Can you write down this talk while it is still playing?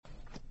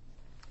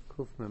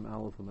Kuf Mem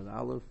Aleph Amid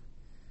Aleph,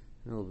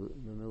 in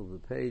the middle of the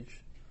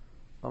page.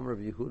 Amr of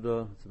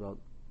Yehuda, it's about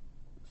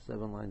 6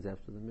 lines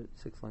after the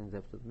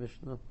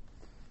Mishnah.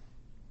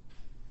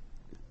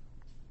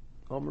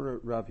 Amr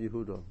Rav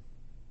Yehuda.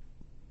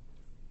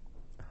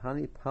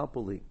 Hani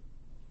Palpali.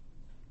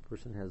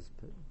 Person has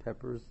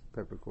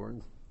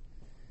peppercorns.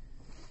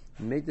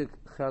 Medik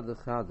Chada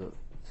Chada,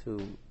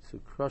 to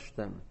crush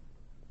them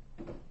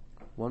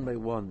one by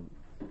one.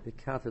 The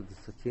cat of the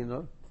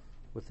sakina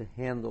with the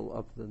handle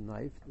of the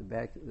knife,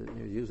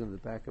 you're using the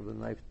back of the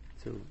knife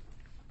to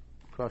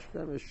crush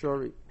them is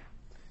shori.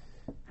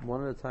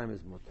 One at a time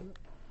is mutter.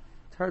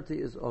 Tarti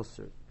is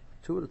osir.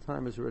 2 at a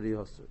time is already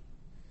osir.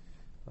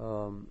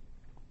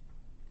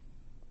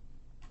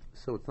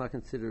 So it's not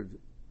considered.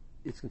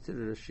 It's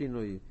considered a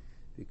shinui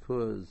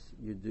because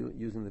you're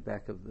using the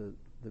back of the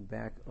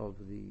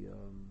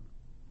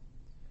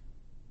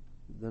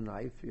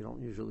knife. You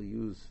don't usually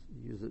use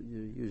it.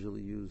 You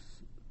usually use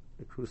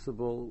a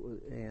crucible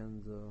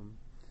and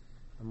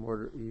a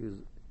mortar.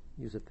 You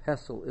use a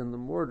pestle in the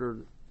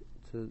mortar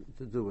to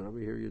do it. Over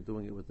here, you're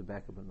doing it with the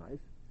back of a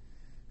knife.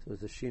 So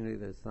it's a shinui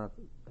that it's not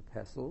a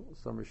pestle.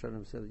 Some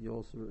Rishonim said that you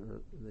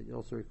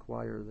also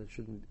require that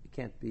it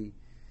can't be.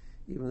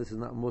 Even this is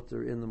not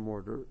mutter in the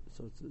mortar,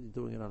 so you're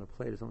doing it on a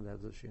plate or something that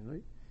has a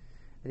shinui.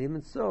 And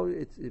even so,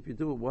 if you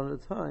do it one at a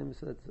time,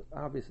 so it's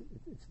obvious,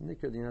 it's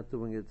nicker that you're not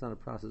doing it. It's not a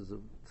process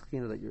of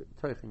tchina that you're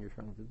trying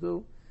to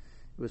do.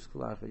 It was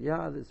kolach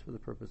yad. It's for the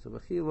purpose of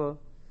achila,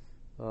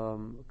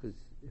 because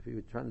if you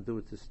were trying to do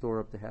it to store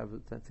up to have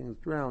that things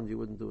drowned, you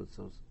wouldn't do it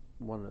so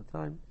one at a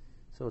time.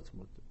 So it's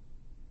mutter.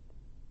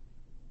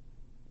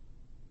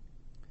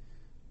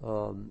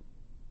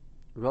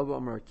 Rabbi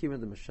Amar Akiva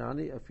the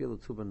Mashani, I feel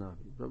the Tubanami.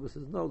 Rabbi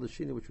says, no, the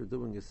shini which we're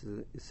doing is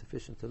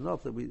sufficient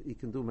enough that he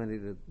can do many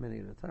at a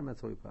time.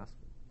 That's how we pass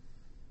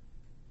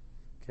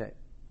it. Okay.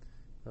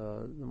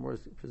 The more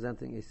is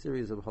presenting a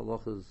series of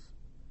halachas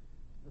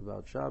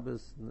about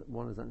Shabbos.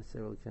 One is not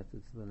necessarily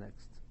connected to the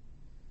next.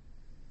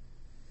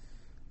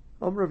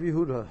 Rav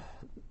Yehuda,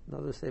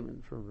 another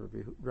statement from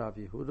Rav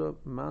Yehuda.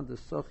 Man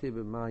desochi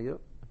b'maya,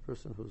 a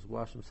person who's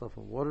washed himself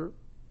in water.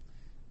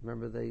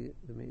 Remember, the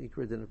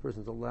Ikra din, a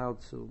person's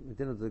allowed to,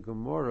 within the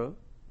Gemara,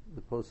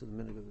 the post of the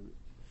minhag,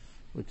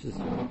 which is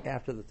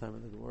after the time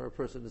of the Gemara, a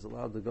person is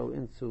allowed to go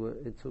into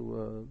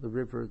the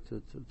river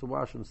to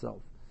wash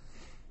himself.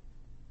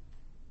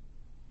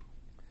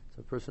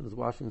 So a person is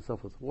washing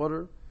himself with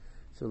water.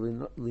 So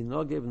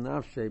linogev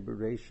nafshe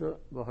bereisha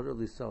v'hadar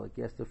lisalik.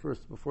 He has to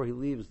first, before he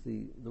leaves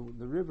the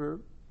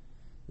river,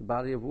 the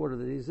body of water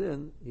that he's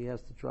in, he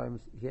has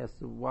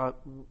to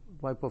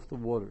wipe off the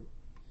water,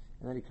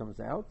 and then he comes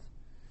out.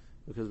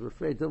 Because we're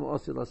afraid he's going to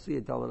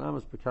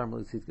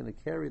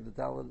carry the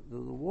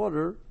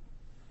water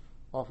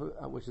off,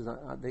 which is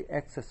the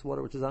excess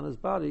water which is on his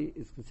body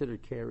is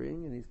considered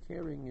carrying, and he's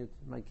carrying it.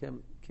 Might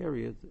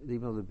carry it,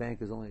 even though the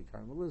bank is only a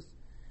carmelis.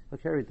 He'll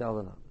carry it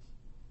dalanamas.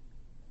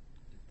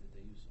 Did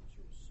they use some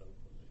sort of soap?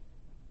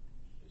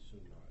 I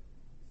assume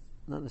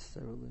not. Not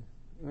necessarily.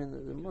 I mean,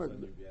 the more that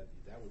would be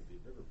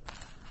river bank.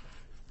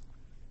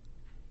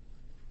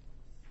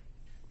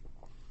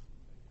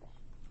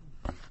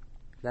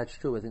 That's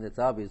true. I think that's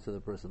obvious to the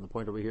person. The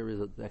point over here is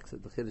that the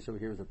chiddush over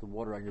here is that the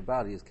water on your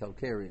body is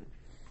calcarean.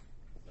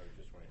 I was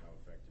just wondering how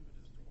effective it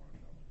is to wash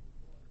out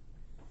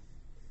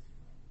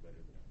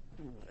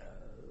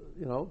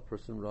with water.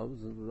 Person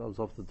rubs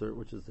off the dirt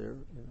which is there.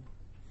 Yeah.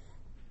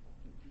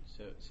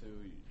 So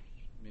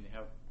I mean,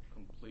 how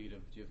complete do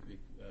you have to be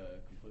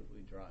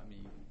completely dry? I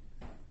mean,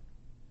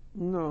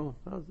 no,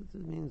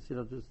 it means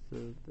just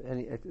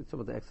some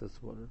of the excess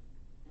water.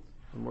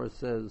 The more it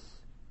says.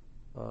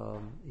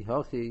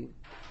 Ihachi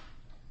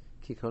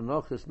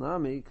kikonochis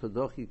nami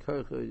kodochi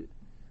kerche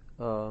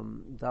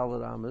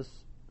dalet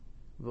amis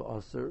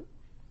v'aser.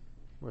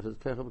 More says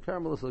kerche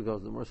b'karmelis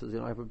goes. The more says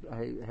I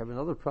have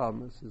another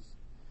problem. This is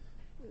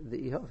the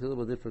ihachi is a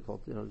little bit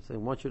difficult.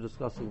 Saying once you're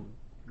discussing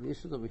the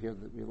issues over here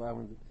that we're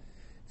allowing. It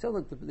sounds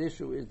like the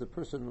issue is the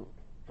person.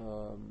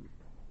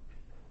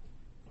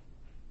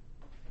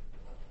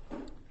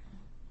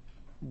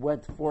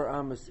 Went 4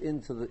 amas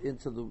into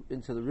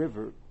the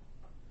river.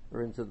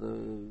 Or into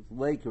the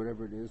lake, or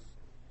whatever it is.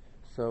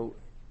 So,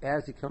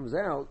 as he comes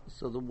out,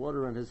 so the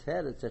water on his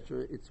head,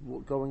 etc., it's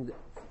going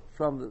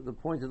from the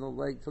point in the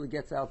lake till he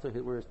gets out to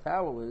where his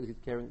towel is. He's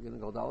going to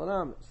go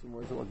dalaramis.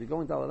 And so if you're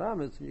going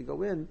dalaramis and you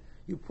go in,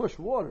 you push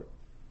water.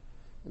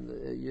 And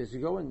as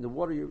you go in, the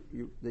water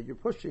that you're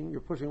pushing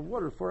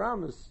water 4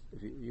 amas.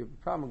 If you have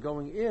a problem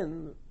going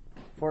in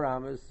 4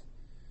 amas,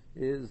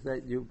 is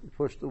that you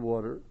push the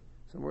water.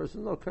 Somewhere says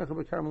no, that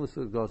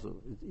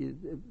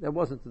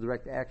wasn't the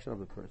direct action of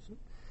the person.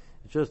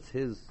 It's just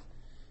the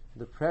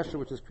pressure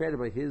which is created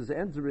by his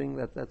entering.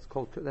 That's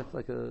called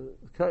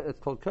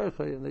kercha,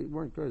 and they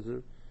weren't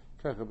kercha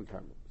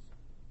b'karmelis.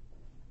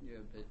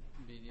 Yeah, but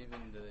even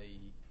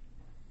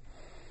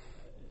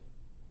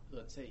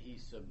let's say he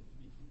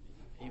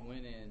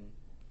went in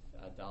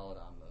dalet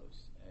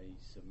amos, he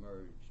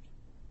submerged,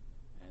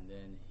 and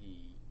then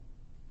he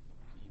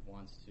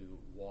wants to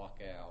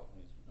walk out.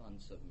 He's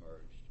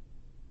unsubmerged.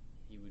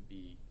 he would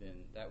be, then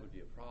that would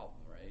be a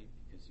problem, right?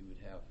 Because he would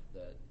have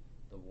the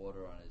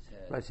water on his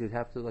head. Right, so you'd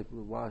have to like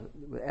wash,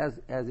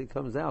 as it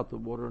comes out, the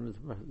water on his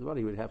body,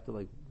 he would have to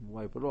like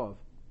wipe it off.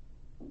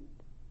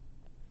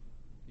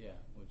 Yeah,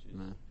 which is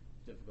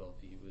difficult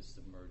if he was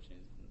submerged.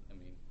 I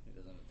mean, he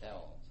doesn't have a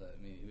towel, so I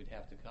mean, he would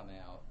have to come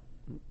out.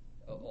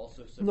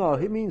 Also, no,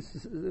 he means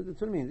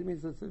that's what it means.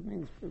 It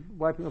means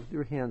wiping off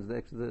your hands.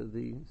 The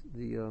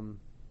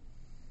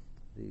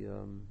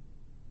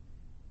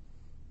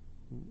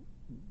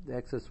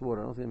excess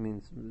water. I don't think it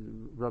means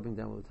rubbing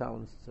down with a towel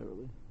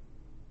necessarily.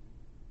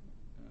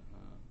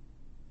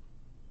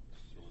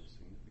 So in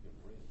significant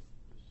rain,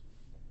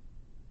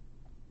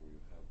 where you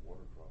have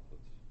water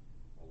droplets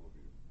all over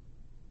you,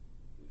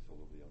 at least all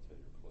over the outside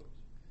of your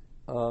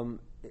clothes.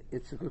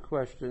 It's a good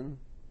question.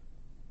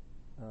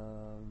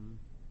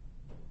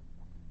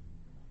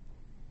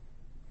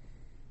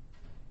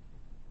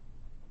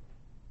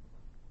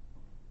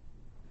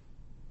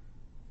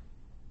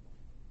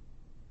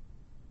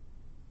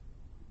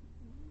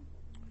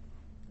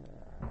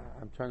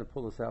 I'm trying to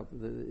pull this out.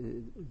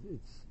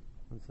 It's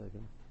 1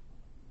 second.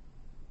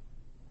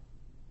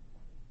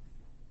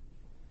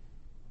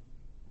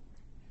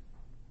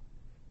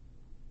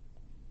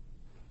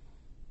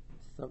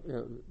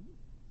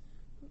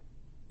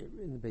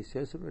 In the base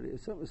case already,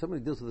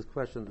 somebody deals with this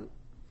question.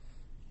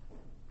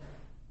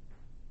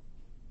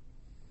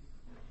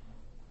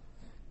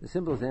 The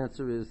simplest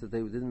answer is that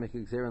they didn't make a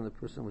gzera on the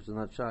person which is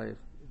not shy. If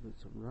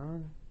it's a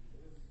ran,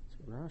 it's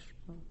a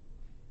rashba.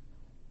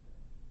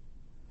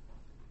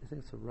 I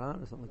think it's a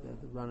ran or something like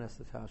that. The ran asked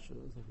the kasha.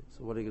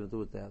 So what are you going to do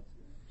with that?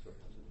 So is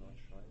it not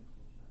shine?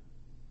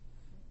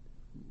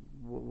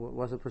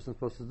 What's a person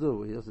supposed to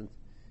do? He doesn't.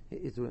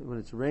 When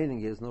it's raining,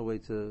 he has no way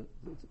to.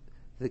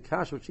 The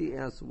kasha which he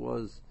asked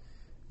was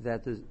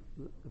that the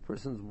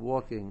person's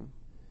walking,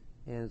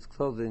 and his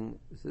clothing.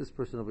 This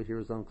person over here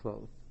is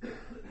unclothed.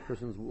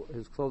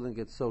 His clothing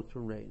gets soaked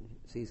from rain.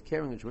 So he's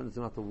carrying a tremendous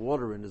amount of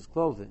water in his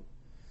clothing.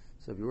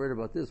 So if you're worried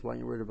about this, why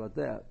aren't you worried about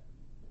that?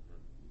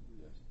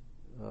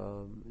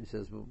 He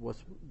says, what?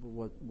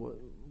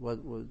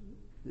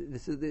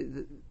 This is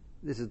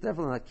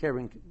definitely not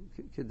carrying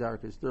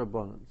kedarkas. They're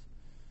abundance.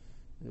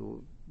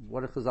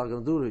 What are Chazal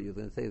going to do to you?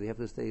 They say they have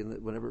to stay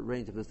whenever it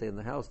rains. You have to stay in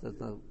the house. That's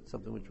not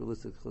something which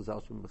realistic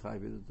Chazal should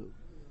mechayiv you to do.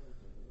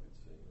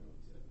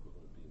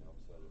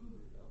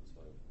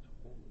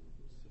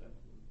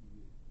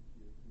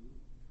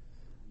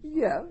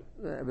 Yeah,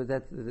 but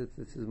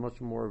this is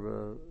much more of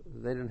a.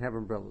 They didn't have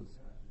umbrellas.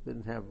 They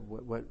didn't have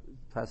wet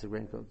plastic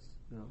raincoats.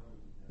 You know,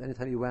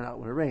 anytime you went out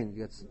when it rained,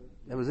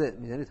 that was it. I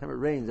mean, anytime it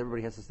rains,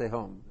 everybody has to stay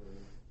home.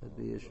 That'd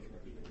be the issue.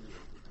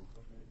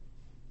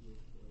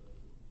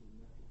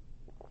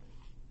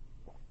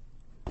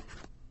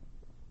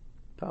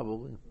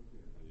 Probably.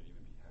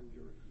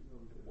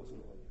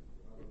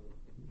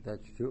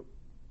 That's true.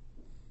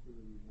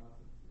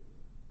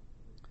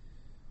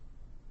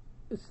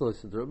 It's still a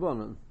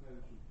Rabbanan.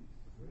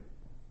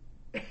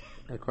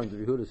 According to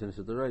Yehuda, it's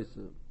a Deraisa.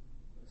 So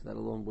that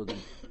alone wouldn't.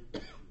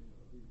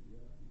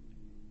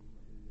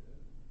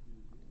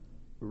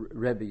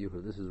 Rebbe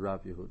Yehuda. This is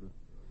Rav Yehuda.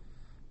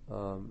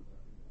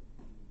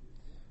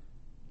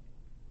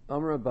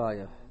 Amar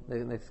Abaya.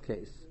 The next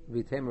case.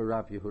 Vitema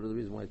Rav Yehuda. The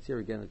reason why it's here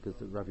again is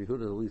because Rav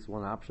Yehuda is at least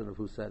one option of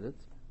who said it.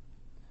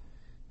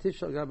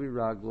 Tishal Gabi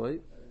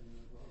Ragloi.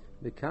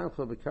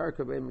 Mekancha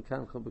Bekarka Be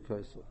Mekancha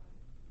Bekoisel.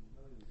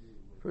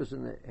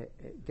 Person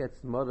that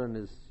gets mud on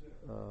his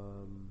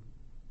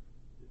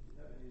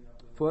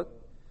foot,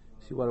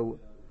 so you want to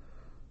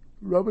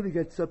rub it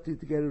against something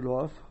to get it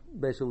off,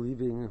 basically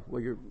leaving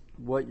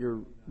what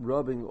you're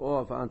rubbing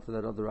off onto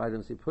that other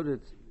item. So you put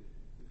it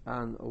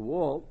on a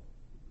wall,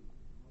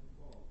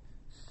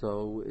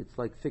 so it's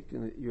like thick,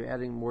 you're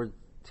adding more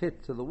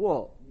tit to the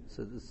wall.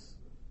 So this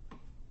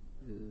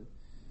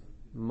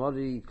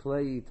muddy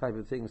clay type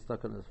of thing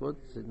stuck on his foot,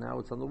 so now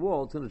it's on the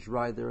wall, it's going to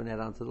dry there and add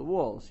onto the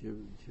wall. So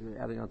you're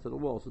adding onto the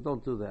wall, so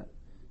don't do that.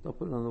 Don't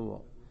put it on the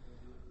wall.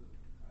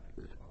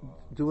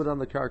 Do it on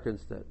the karka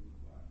instead.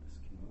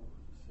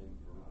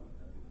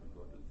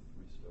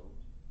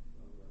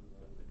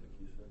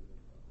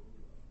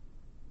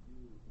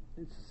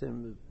 It's the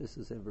same. It's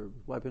the same verb.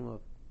 Wiping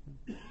off.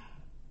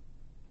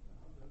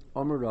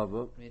 Omer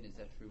Rava. I mean, is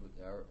that true with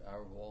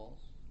our walls?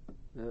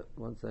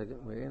 1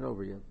 second. We ain't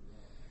over yet.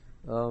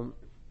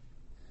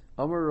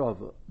 Omer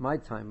Rava. My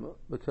time.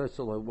 Because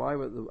why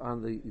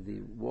on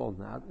the wall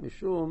not?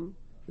 Mishum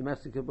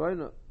domestic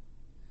boina.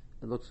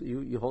 It looks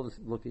you hold it.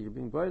 Look at you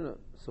being boina.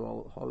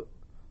 So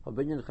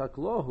habinyan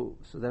chaklohu.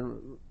 So then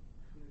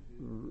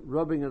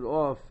rubbing it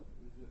off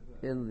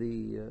in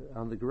the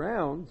on the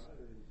ground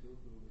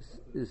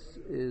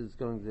is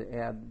going to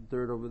add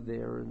dirt over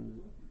there,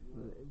 and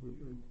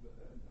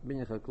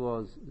binyan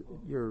chakloh is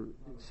you're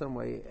some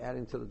way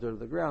adding to the dirt of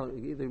the ground.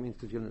 It either means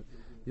because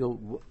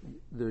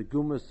the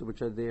gumas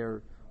which are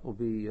there will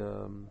be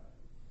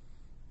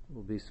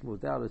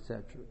smoothed out,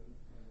 etc.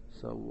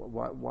 So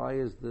why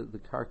is the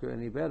karka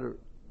any better?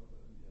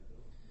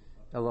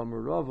 Elam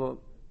Rava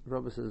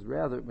says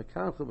rather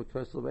mekanchel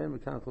b'kosel and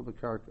mekanchel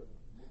b'karka.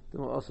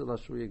 also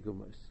lashriya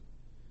gumas.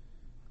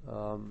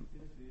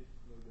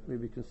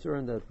 We'd be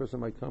concerned that a person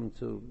might come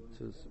to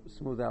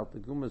smooth out the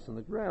gumas on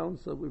the ground,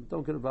 so we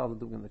don't get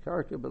involved in doing the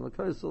karka. But in the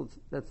kaisel,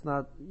 that's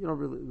not, you don't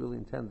really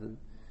intended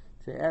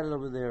to add it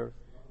over there.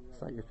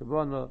 It's not your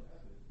kavanah.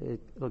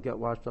 It'll get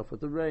washed off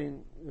with the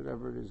rain,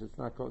 whatever it is. It's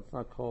not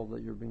called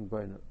that you're being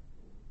baina.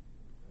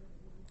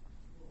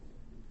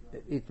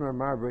 Itmar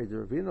Marbre de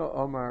Ravino,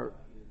 Omar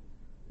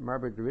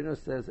Marbre de Ravino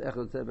says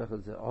echad zeh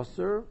echad zeh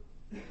osir.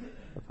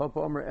 Papa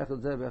Omar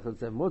echad zeh echad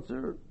zeh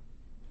mutter.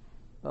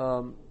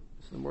 So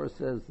the more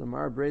says the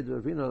Marbre de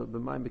Ravino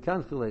b'mayim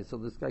b'kanchile. So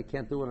this guy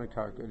can't do it on a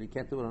karka, and he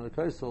can't do it on a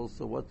kaisel.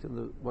 So what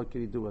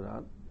can he do it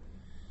on?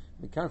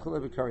 B'kanchile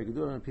b'karka, he can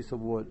do it on a piece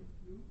of wood.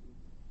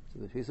 So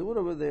the piece of wood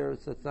over there,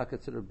 so it's not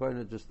considered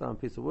baina just on a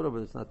piece of wood over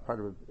there. It's not part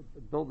of a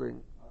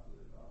building.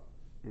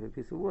 You have a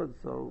piece of wood,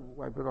 so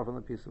wipe it off on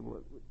the piece of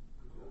wood.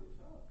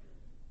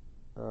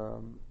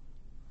 And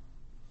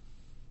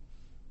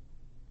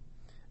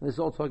this is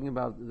all talking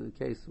about the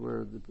case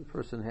where the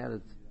person had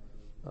it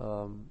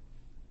al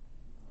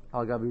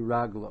gabi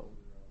raglo,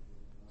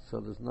 so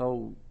there's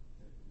no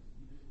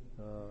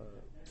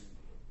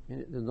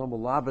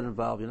malabin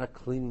involved. You're not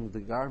cleaning the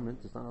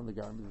garment. It's not on the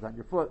garment. It's on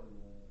your foot.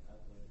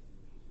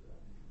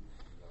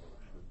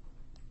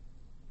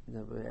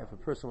 If a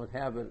person would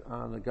have it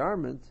on a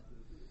garment,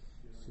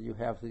 so you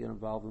have to get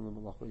involved in the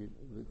malacha.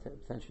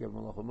 Potentially, you have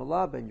malacha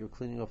malab, and you're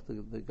cleaning off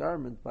the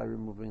garment by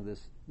removing the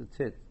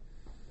tit.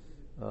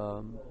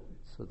 So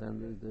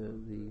then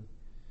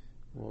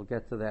we'll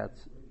get to that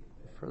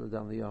further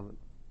down the yom.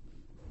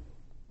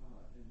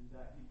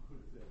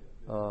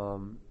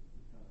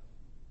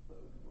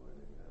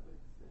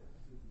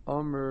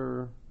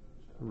 Omer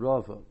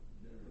Rava.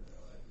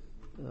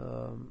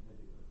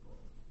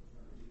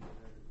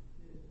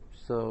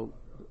 So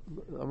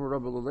Amar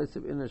Rabbi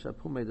L'Leisav Inish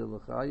Apumei De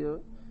L'Chaya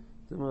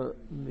Dima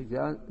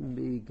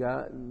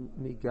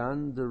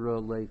Migandera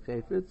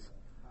Le'Chefetz.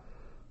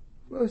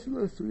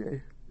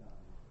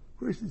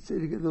 First it's say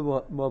to get the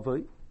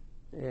Mavai,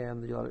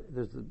 and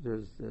there's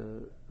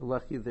the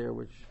Lechi there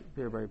which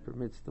thereby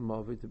permits the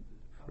Mavai for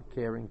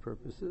caring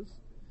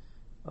purposes.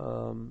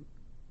 And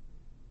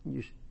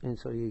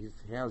so he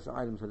has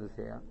items in his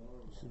hand.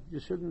 You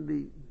shouldn't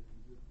be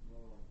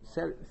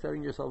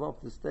setting yourself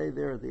up to stay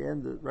there at the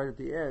end, right at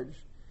the edge,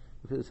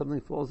 because if something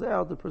falls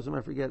out, the person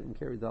might forget and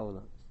carry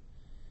daladans.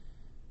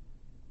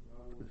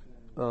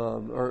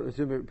 Or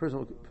assume a person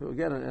will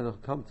forget and it'll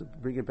come to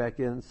bring it back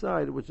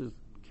inside, which is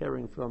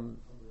carrying from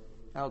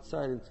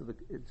outside into the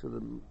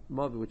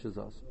mavi, which is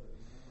us.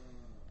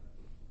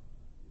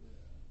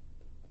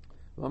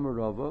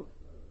 Rava.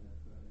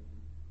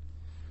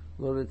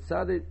 Lo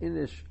ritzadet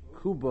inish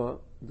kuba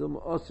dum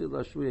osi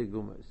lashviya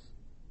gumas.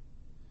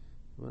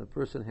 When a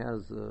person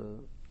has a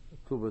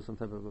kuba, some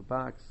type of a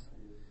box,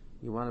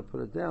 you want to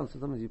put it down. So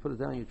sometimes you put it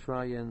down, you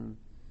try and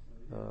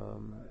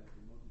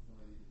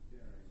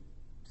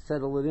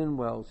settle it in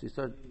well. So you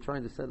start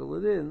trying to settle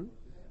it in.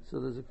 So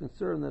there's a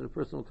concern that a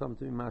person will come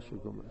to be mashur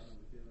gumas.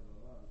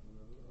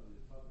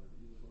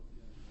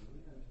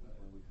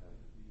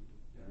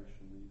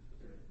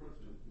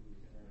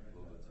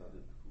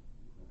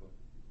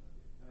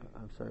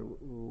 I'm sorry,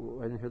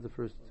 I didn't hear the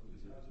first.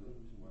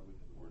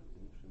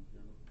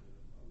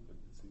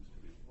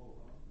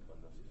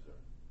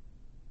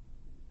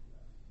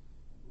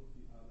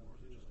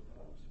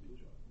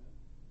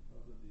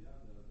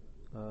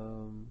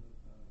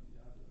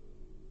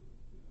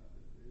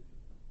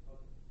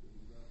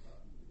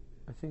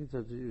 I think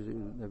that's usually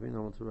never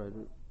normal to write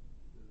it.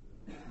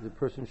 A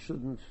person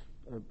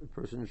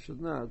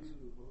should not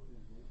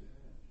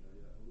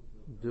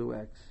do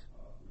X.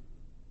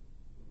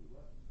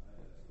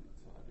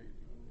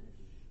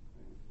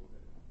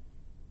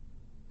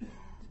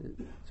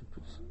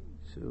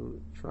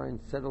 To try and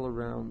settle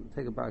around,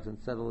 take a box and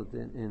settle it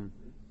in.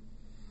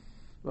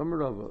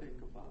 Ramarava.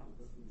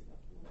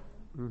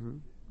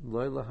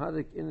 Loy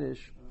lahadik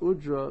inish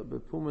udra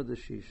bepuma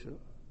deshisha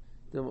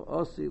dem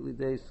osi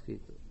lidei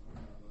schita.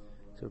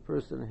 So a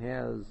person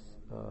has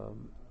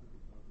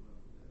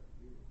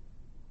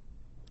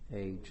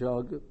a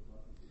jug,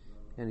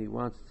 and he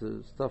wants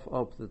to stuff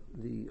up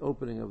the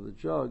opening of the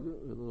jug,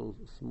 a little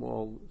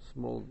small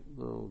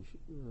little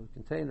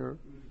container.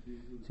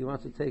 So he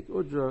wants to take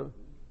udra,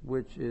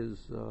 which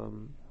is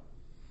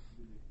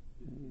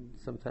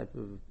some type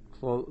of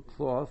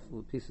cloth,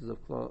 pieces of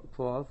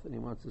cloth, and he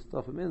wants to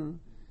stuff them in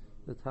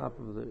the top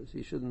of the. So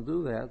you shouldn't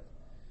do that,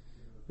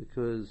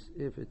 because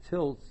if it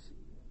tilts,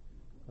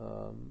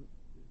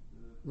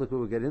 liquid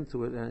will get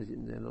into it, and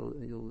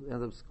you'll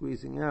end up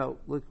squeezing out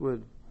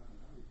liquid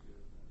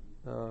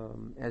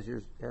as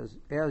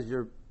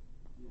you're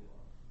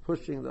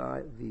pushing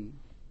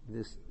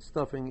this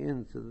stuffing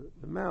into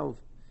the mouth.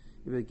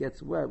 If it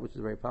gets wet, which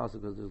is very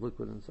possible because there's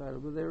liquid inside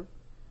over there,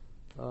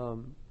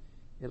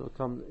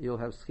 you'll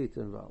have schita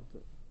involved.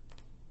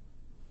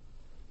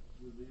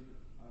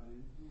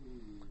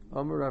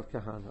 Amar Rav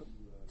Kahana,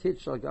 tit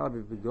shal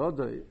gabi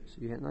b'godoi.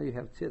 So now you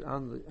have tit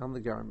on the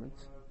garment.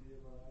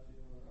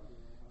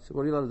 So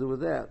what are you allowed to do with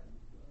that?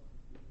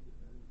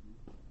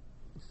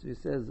 So he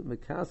says,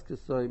 Mekas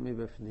Kisoi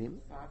Mibefnim.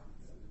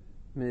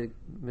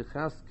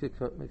 Mekas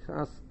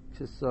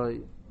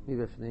Kisoi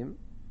Mibefnim.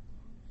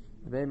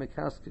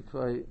 Mekas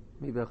Kisoi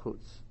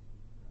Mibechutz.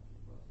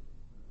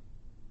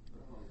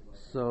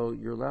 So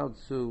you're allowed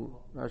to,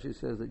 Rashi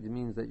says that it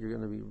means that you're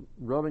going to be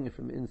rubbing it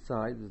from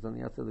inside, it's on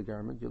the outside of the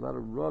garment. You're allowed to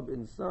rub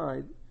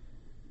inside,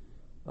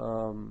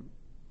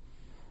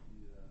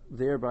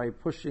 thereby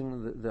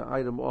pushing the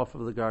item off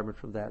of the garment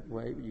from that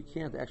way, but you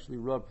can't actually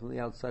rub from the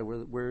outside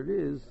where it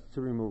is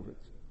to remove it.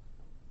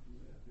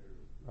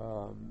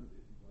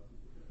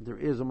 There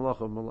is a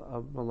malacha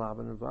of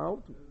malaban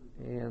involved,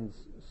 and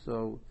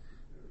so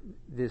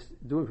this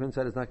doing from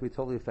inside is not going to be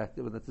totally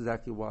effective, and that's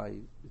exactly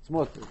why it's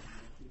mutter.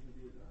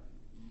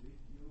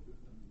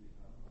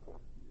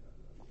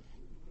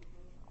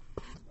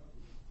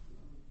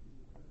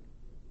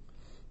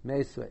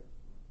 Meisvei.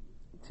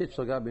 Tit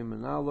shall gabi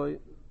menaloi.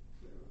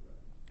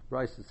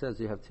 Bryce says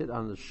you have tit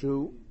on the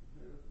shoe.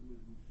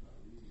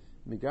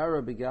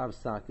 Migara begav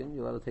sakin.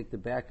 You're allowed to take the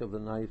back of the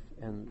knife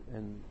and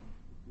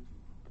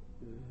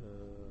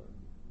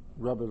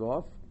rub it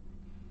off.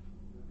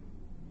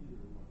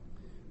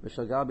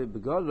 Mishagabi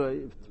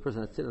begadoi. If the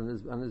person has tit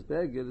on his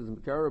bag, it is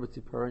migara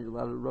b'tzipar, and you're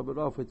allowed to rub it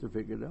off with your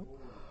fingernail.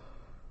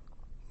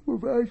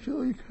 Or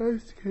actually,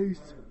 case.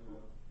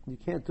 You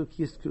can't do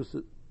kiskus.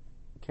 You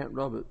can't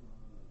rub it.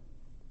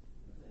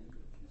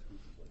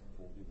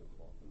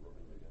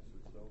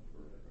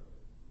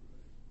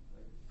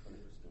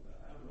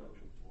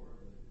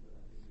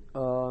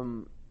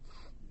 When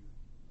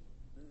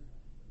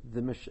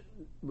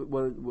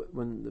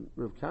the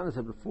Rav Kahana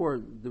said before,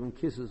 doing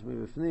kisses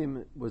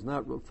mivifnim was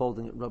not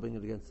folding it, rubbing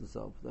it against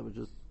itself. That was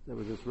just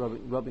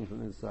rubbing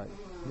from inside.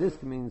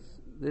 This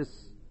means.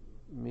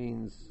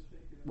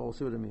 Well, we'll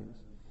see what it means.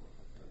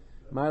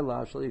 My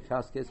law shall you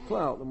kaskes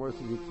clout. The more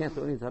says you can't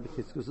do any type of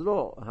kiskus at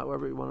all.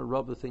 However, you want to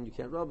rub the thing, you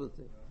can't rub the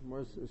thing. The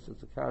more says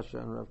it's a kasha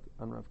on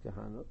Rav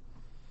Kahana.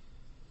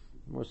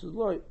 The more says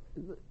lo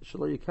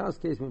shall you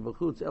kaskes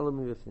mivachutz elam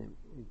mivifnim.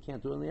 You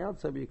can't do it on the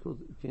outside, but you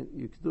can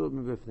do it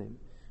mivifnim,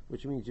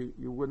 which means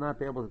you would not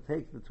be able to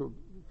take the two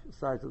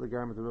sides of the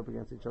garment to rub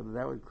against each other.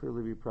 That would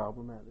clearly be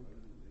problematic.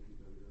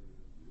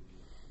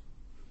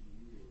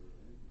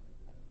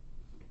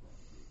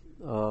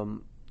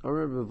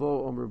 Omer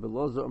Bevo, Omer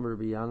Beloza, Omer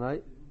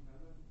Biyanai.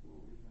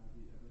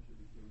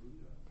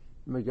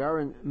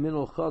 Megarin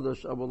Minol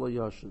Chadash Abolo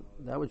Yashin.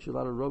 That which you're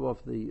allowed to rub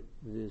off the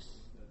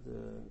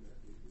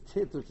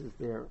tit which is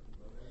there.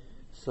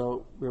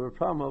 So we have a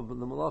problem of the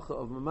malacha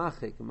of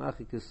mamachik.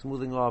 Mamachik is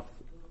smoothing off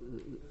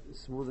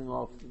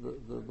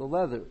the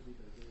leather.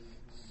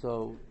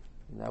 So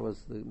that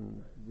was the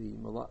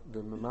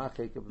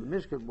mamachik of the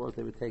Mishkan was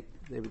they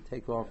would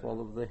take off all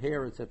of the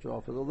hair, etc.,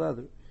 off of the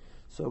leather.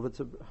 So if it's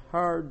a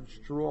hard,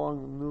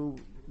 strong, new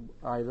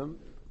item,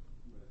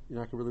 you're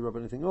not going to really rub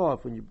anything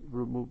off when you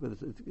remove it.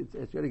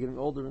 It's already getting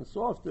older and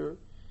softer,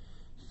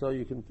 so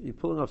you're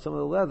pulling off some of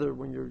the leather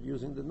when you're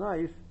using the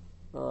knife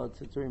to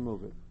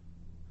remove it.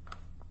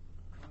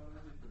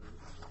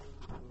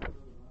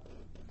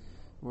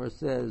 Where it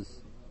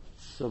says,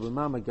 so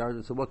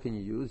what can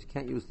you use? You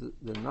can't use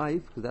the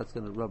knife because that's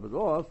going to rub it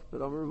off,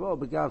 but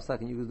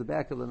you use the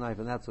back of the knife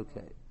and that's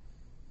okay.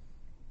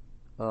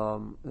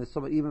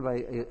 Even by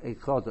a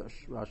chodesh,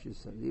 Rashi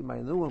said, even by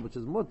a new one which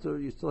is mutter,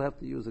 you still have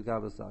to use a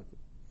gavasaki.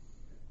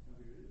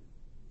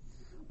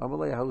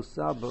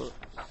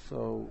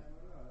 So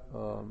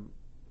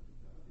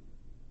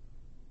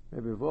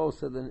Rabbi Vo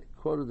said,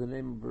 quoted the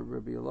name of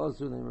Rabbi Elazar,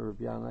 the name of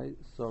Rabbi Yanai.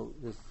 So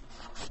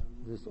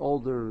this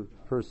older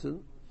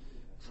person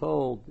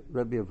told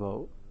Rabbi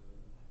Vo,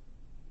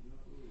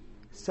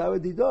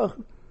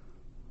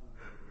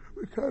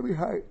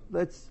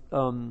 let's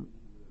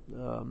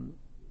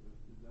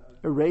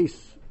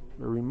erase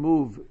or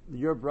remove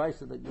your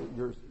brisa that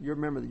your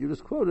memory that you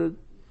just quoted,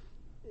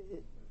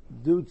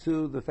 due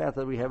to the fact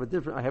that I have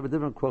a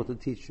different quote to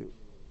teach you.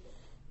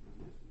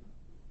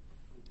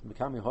 You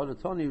can't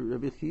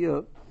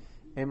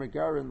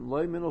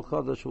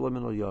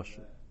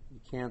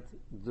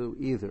do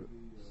either.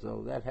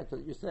 So that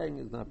heta you're saying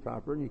is not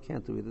proper, and you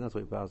can't do either. That's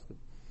why you pass it.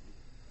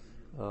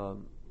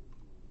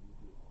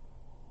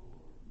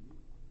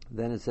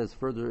 Then it says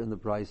further in the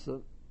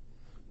brisa,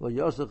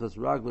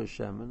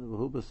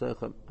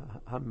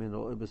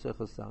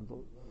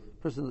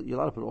 person, you're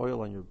allowed to put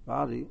oil on your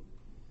body,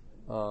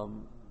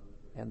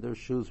 and their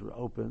shoes were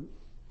open.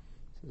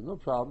 He says, no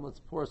problem, let's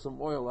pour some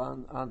oil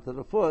onto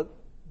the foot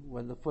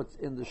when the foot's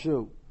in the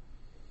shoe.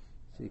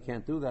 So you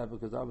can't do that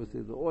because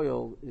obviously the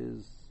oil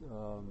is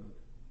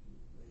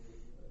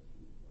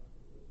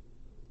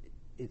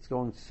it's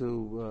going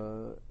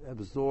to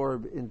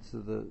absorb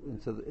into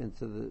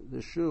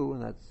the shoe,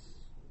 and that's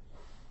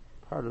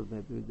part of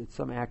maybe it's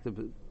some act of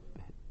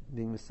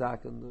being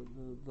misak on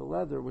the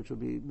leather, which will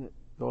be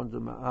going to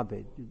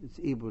ma'abed. It's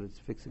ibud, it's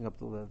fixing up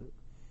the leather.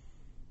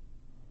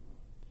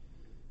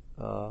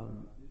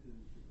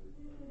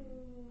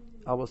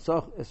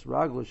 Awasach es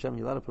raglu shem,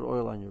 you're allowed to put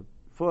oil on your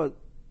foot.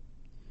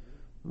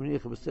 Later,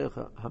 if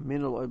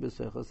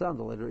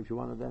you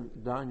want to then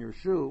don your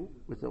shoe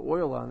with the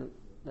oil on it,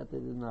 that they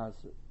did not.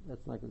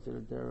 That's not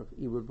considered derech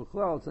ibud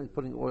b'chlal. It's like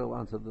putting oil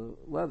onto the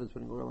leather. It's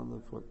putting oil on the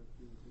foot.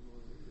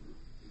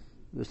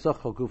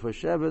 V'sachal gufa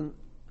sheben.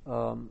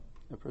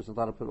 A person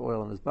allowed to put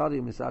oil on his body.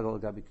 Misagal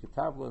gabi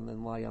ketavla, and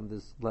then lie on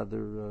this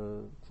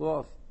leather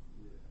cloth,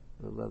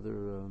 the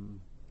leather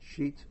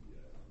sheet.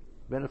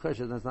 Ben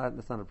chesed.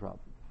 That's not a problem.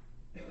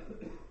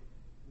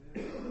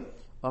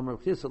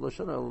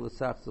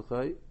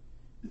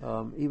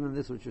 Even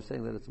this, which you're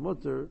saying that it's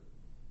mutter,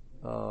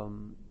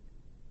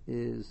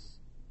 is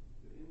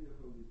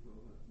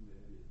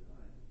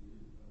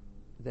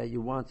that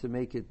you want to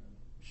make it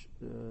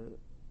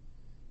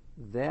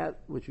that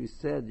which we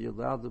said you're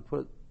allowed to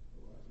put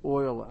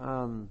oil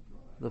on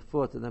the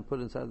foot and then put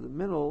it inside the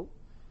middle.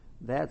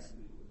 That's,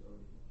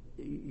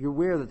 you're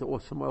aware that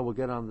some oil will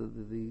get on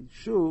the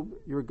shoe.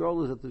 Your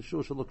goal is that the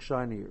shoe should look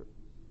shinier.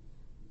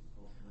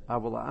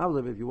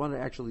 If you want to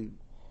actually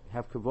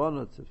have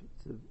kavanah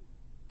to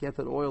get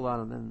that oil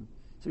on, and then,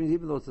 so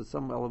even though it's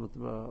some element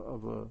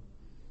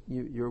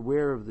you're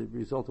aware of the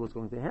result of what's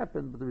going to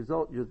happen, but the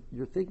result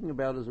you're thinking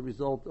about is a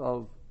result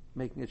of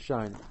making it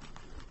shiny.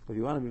 If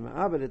you want to be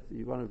ma'abed it,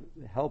 you want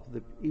to help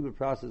the even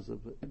process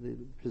of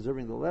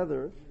preserving the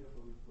leather,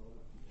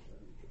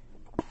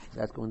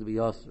 that's going to be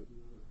yasser.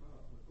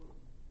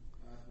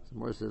 So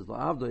more says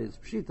la'avda is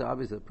pshita.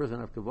 Obviously, the person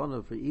have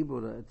kavanah for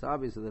ibura. It's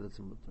obvious that it's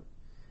a mutter.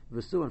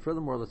 V'stu, and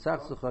furthermore,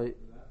 l'tzachzachai,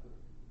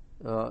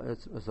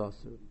 it's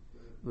asasir.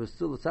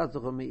 V'stu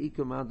l'tzachzachai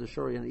me'ikum ad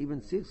shori, and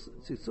even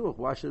tzitzuch.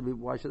 Why should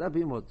that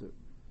be mutter?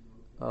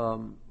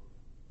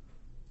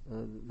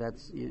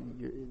 That's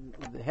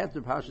the head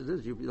of pashas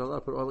is you're allowed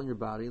to put oil in your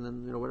body, and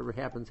then whatever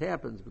happens.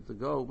 But to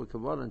go with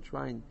kavanah and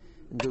try and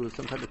do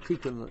some type of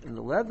tikkun in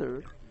the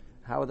leather,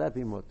 how would that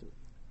be mutter?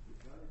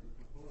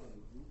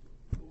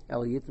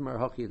 El yitim or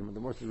hachitim. The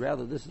more says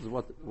rather this is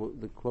what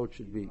the quote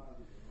should be.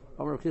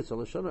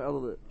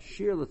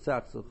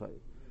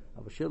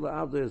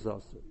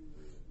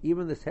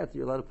 Even this hat that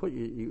you're allowed to put,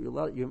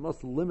 you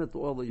must limit the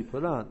oil that you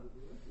put on.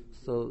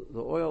 So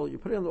the oil, you're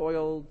putting on the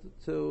oil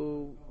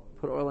to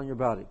put oil on your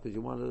body because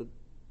you want to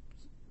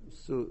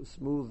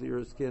smooth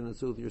your skin and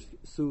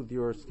soothe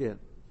your skin.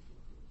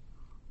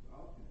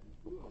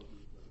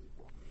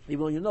 Even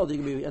though you know that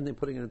you can be ending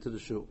putting it into the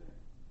shoe.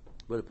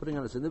 But putting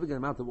on a significant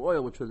amount of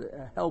oil, which would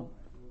help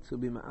to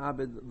be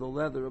ma'abed the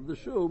leather of the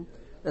shoe,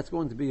 that's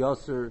going to be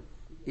yasser,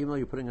 even though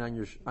you're putting it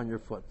on your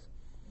foot.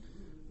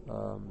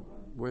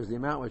 Whereas the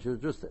amount which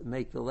would just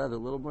make the leather a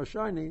little more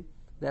shiny,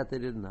 that they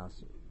didn't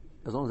ask,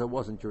 as long as that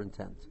wasn't your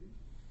intent.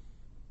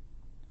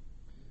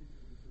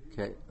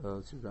 Okay,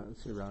 let's see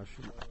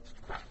Rashi.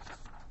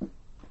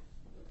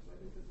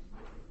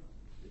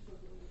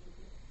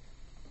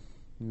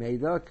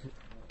 Meidak,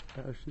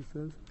 Rashi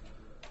says.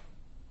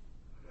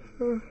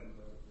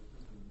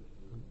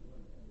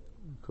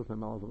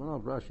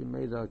 Rashi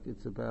Meidak.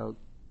 It's about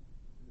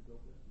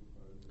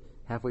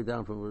halfway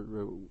down from where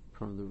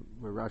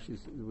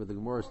the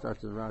Gemara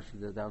starts in Rashi,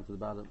 down to the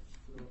bottom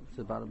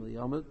of the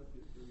Yomid.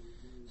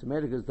 So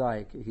Meidak is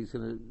daik. He's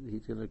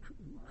gonna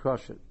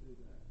crush it.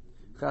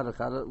 Chada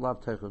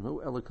lav teichen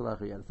hu ela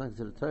kalachiyad. It's not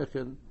considered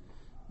teichen.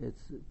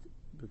 It's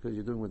because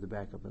you're doing it with the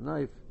back of the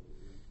knife.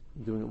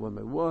 You're doing it one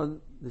by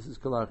one. This is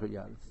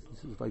kalachiyad.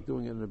 This is like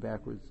doing it in a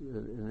backwards, in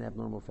an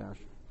abnormal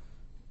fashion.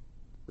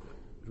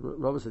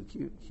 Rabbi said,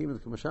 "Kimin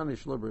kamashani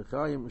shlo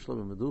b'rechayim, shlo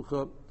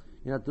b'meducha."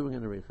 You're not doing it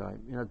in a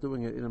rechayim. You're not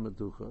doing it in a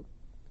meducha.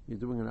 You're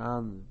doing it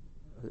on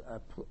a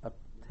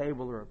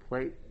table or a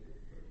plate,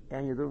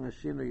 and you're doing a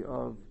shinui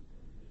of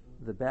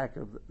the back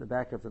of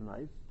the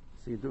knife.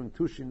 So you're doing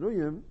two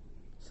shinuyim.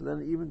 So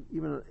then even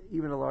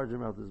a large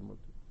amount is mutter.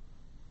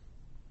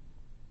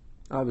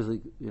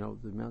 Obviously, the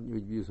amount you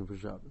would be using for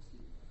Shabbos.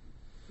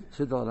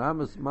 Shidal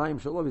Ramas Mayim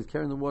Shalom, he's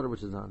carrying the water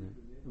which is on him.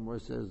 The Gemara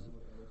says,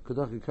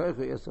 Kodaki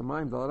Kaicha Yes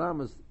Mayim Dal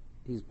Ramas,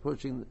 he's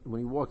pushing,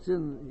 when he walks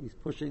in, he's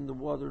pushing the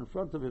water in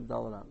front of him,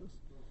 Dal Ramas.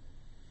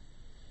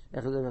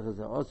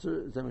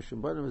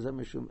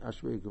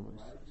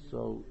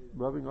 So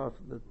rubbing off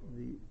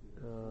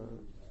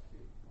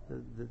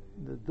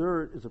the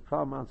dirt is a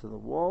problem onto the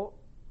wall.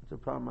 It's a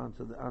problem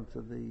onto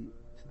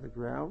the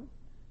ground.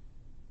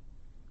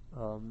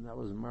 That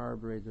was Mara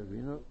Berei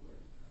Davina.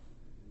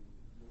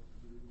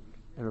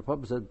 And the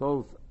Papa said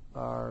both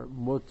are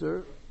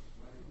mutter.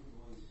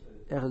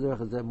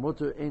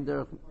 Mutter ein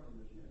derech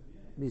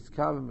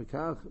miskavim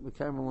mekach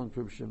v'kamelon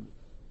kribshim.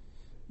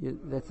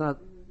 That's not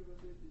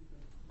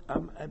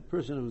a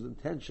person who's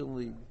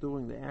intentionally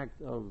doing the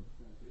act of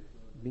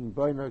being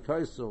b'nei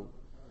kaisel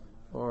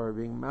or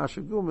being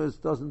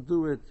mashagumas doesn't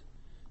do it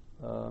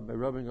by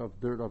rubbing off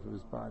dirt off of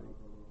his body.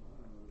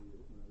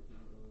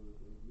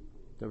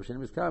 The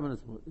Rishonim is common,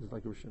 is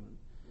like Rishonim.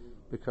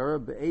 Bekara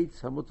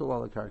be'etz hamutal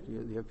ala karka.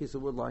 You have a piece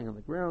of wood lying on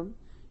the ground,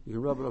 you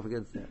can rub it off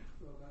against that.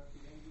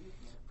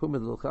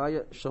 Pumid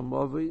l'chaya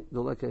shamavi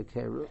d'leka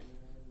kera.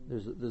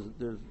 There's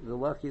the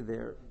lucky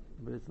there,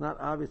 but it's not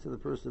obvious to the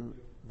person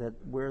that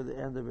where the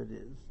end of it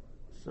is.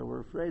 So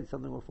we're afraid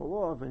something will fall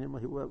off, and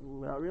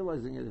without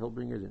realizing it, he'll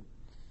bring it in.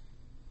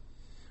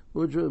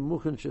 Udra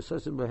muchen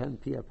shesesim behen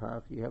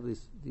piapach. You have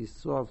these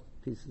soft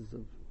pieces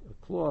of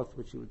cloth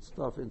which you would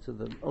stuff into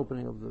the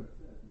opening of the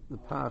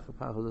pach. The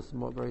pach is a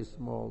small, very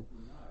small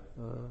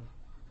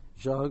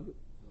jug.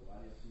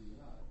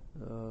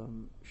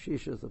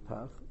 Shisha is a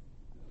pach.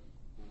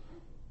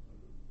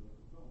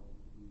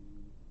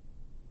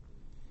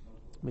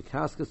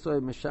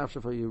 Mikaskasoy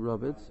meshafsha for you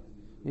rub it.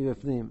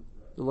 Mivefnim.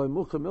 The loy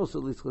mucha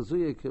milsa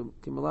litzchazuya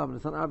kimalav. And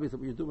it's not obvious that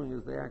what you're doing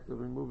is the act of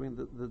removing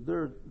the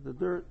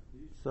dirt.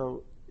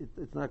 So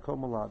it's not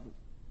called malab.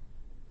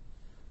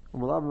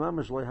 Malab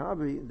mamash loy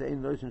habi the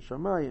ein noishin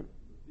shamayim.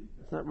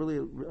 It's not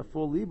really a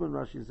full liban,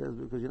 Rashi says,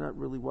 because you're not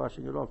really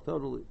washing it off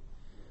totally.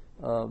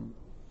 The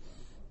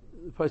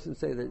person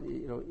say that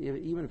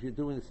even if you're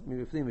doing this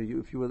mivefnim,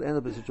 if you would end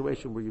up in a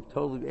situation where you're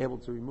totally able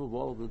to remove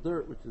all of the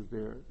dirt which is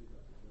there,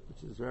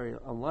 which is very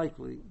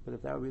unlikely, but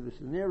if that would be the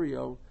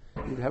scenario,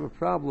 you'd have a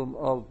problem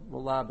of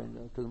malabin,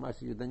 because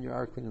then you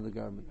are cleaning the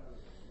garment.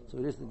 So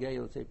it is the gay.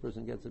 Let's say a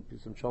person gets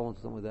some cholent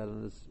or something like that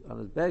on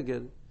his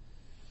beged.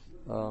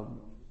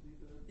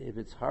 If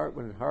it's hard,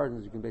 when it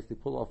hardens, you can basically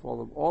pull off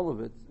all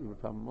of it. You have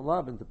a problem with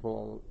malabin to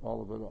pull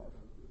all of it off,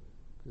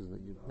 because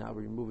you're now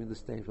removing the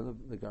stain from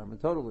the garment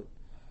totally.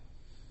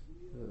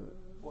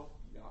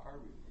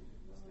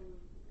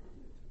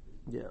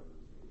 Yeah.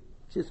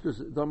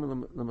 Kiskus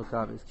domin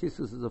l'makavis.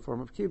 Kiskus is a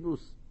form of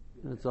kibbutz,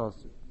 and it's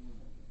also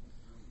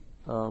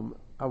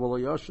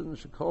avaloshin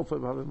shekolfa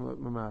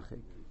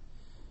b'mamachik.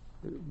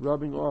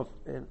 Rubbing off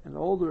an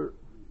older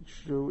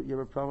shoe, you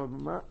have a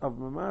problem of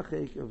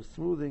mamachik, of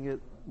smoothing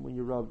it when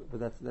you rub, but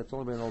that's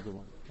only by an older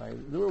one. Right?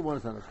 The newer one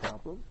is not a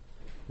problem.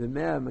 The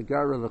mea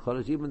megara the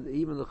chodesh, even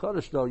the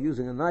chodesh though,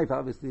 using a knife,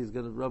 obviously is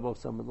going to rub off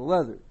some of the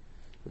leather,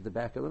 but the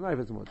back of the knife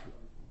is more true.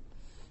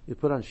 You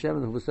put on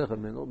shemen huvasecha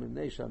minol,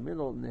 mimnesha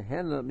minol,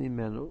 nehena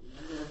mimenu,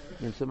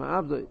 minsema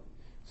abdoi.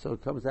 So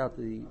it comes out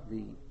the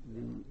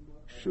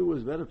shoe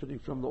is benefiting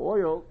from the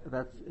oil.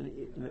 That's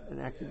an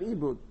act of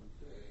ibud.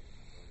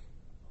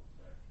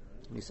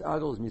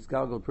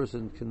 Misgalgal, a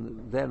person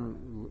can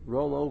then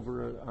roll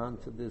over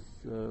onto this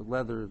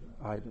leather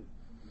item.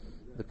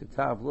 The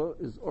ketavla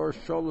is or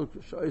sholuk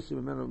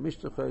shoysim mimenu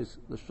mishtachos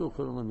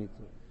l'shulchan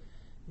l'mita.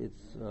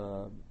 It's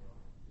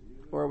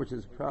or which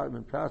is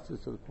in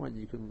process to the point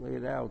that you can lay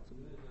it out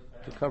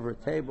to cover a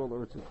table,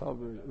 or to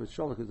cover with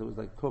sholuk because it was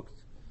like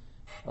cooked,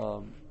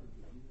 or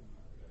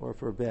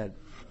for a bed.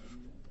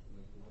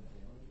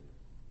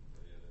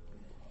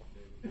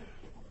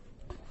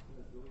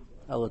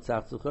 So it comes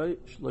out the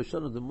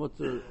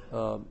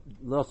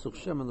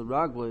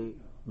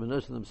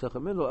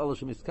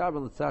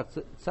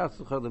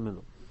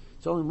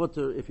it's only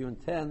mutter if you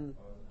intend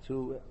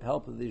to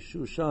help the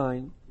shoe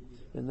shine,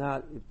 and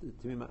not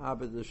to be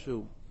ma'abed the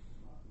shoe.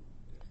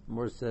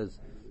 More says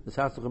the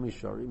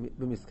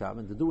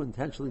to do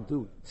intentionally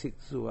do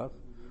tzikzuach,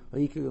 or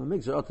you can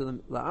mix it up to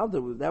them.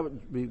 That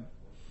would be.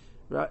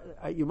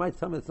 You might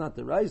tell me it's not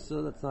the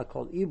raisa, that's not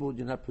called ibud.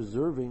 You're not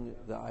preserving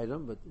the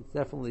item, but it's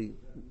definitely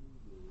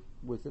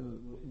within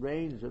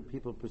range of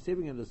people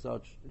perceiving it as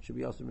such. It should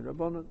be also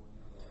mirabonon.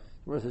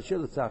 Whereas the shir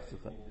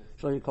tzachzucha,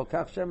 so you call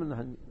kach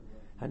shemen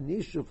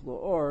hanishuf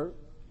loor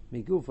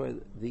migufa,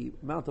 the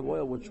amount of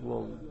oil which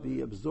will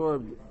be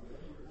absorbed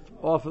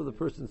off of the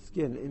person's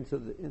skin into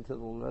the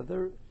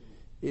leather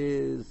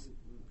is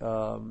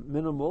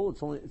minimal.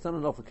 It's not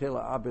enough for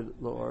kela abed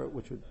loor,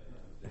 which would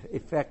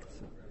effect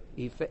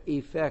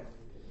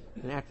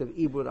an act of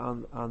ibud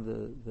on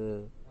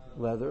the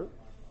leather.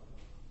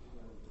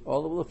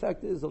 All it will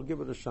affect is it'll give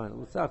it a shine.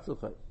 But the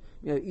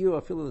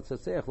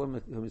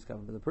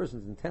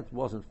person's intent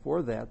wasn't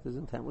for that. His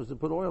intent was to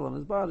put oil on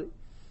his body.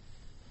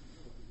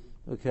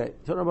 Okay.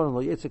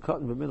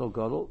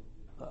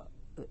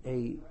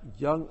 A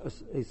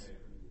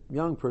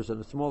young person,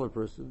 a smaller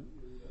person,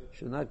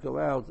 should not go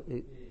out.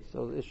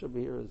 So the issue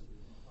here is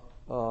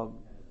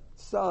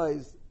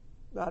size,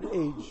 not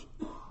age.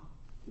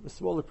 A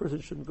smaller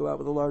person shouldn't go out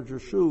with a larger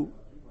shoe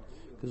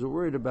because we're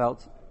worried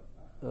about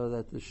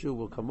that the shoe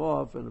will come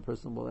off and the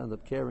person will end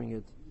up carrying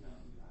it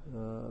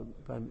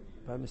by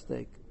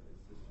mistake.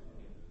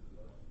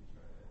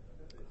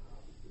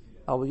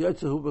 He's allowed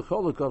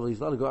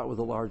to go out with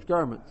a large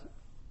garment.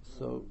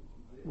 So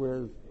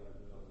we're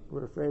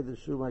afraid the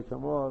shoe might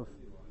come off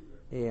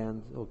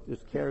and he'll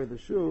just carry the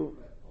shoe.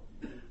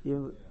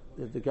 Even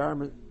if the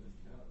garment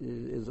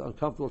is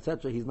uncomfortable,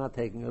 etc., he's not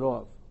taking it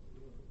off.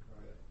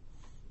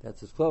 That's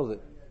his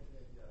clothing.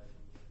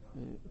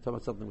 Talking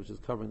about something which is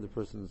covering the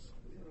person's.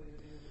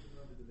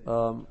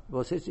 A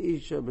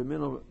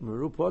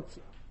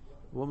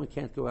woman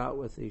can't go out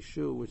with a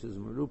shoe which is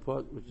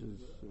merupot, which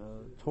is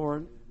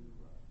torn.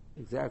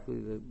 Exactly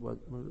what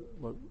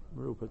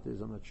merupot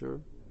is, I'm not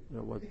sure.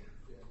 What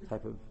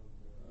type of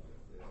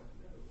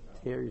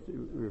tear you're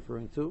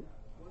referring to.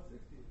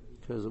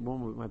 Because a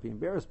woman might be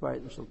embarrassed by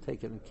it and she'll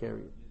take it and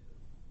carry it.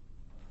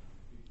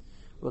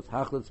 A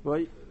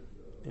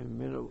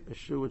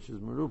shoe which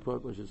is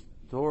merupot, which is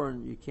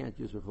torn, you can't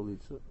use for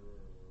chalitza.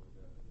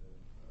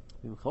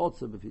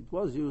 If it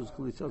was used,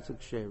 chalitza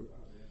ksher.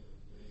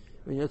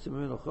 When you have to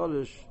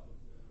chodesh,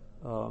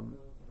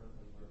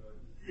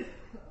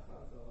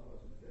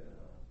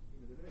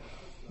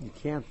 You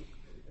can't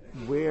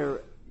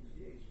wear,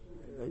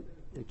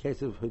 in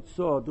case of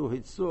hitzah, do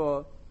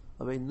hitzah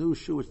of a new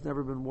shoe which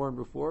never been worn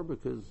before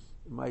because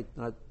it might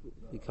not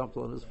be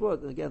comfortable on his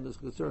foot. And again, there's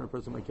concern a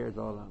person might carry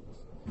dollar on this.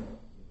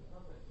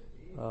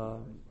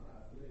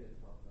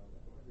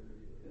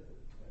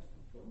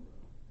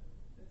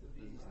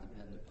 These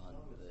depend upon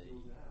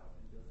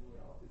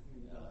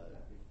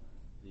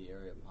the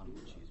area upon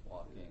which he's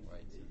walking,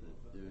 right? So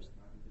there's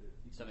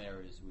some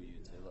areas where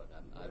you'd say, look,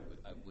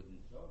 I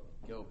wouldn't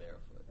go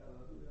barefoot.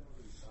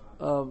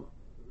 I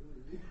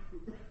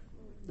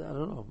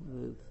don't know.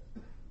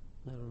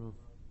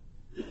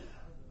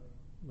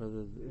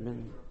 Whether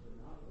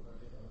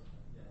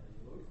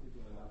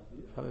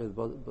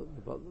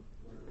probably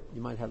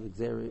you might have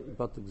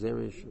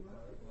the issue.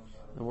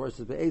 And worse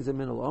is be'ezeh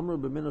minul amr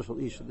b'minul shel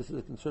isha. This is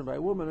a concern by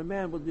a woman. A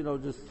man would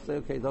just say,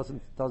 okay,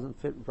 doesn't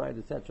fit right,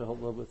 etc.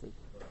 Hold love with it.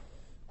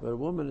 But a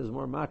woman is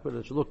more makbid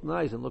that she look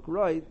nice and look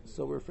right,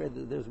 so we're afraid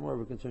that there's more of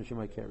a concern she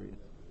might carry it.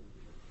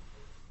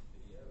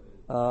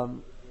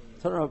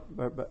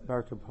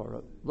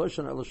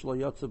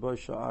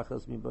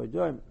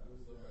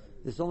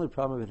 This is the only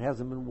problem if it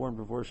hasn't been worn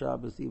before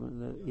Shabbos,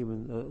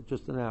 even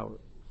just an hour.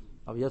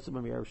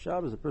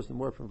 Shabbos, a person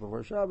wore from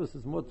before Shabbos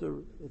is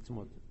mutter. It's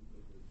mutter.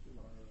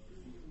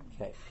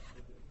 Okay.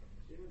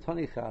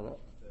 Tani Chara.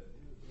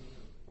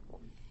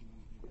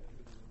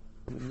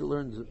 He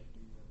learns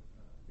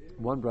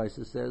one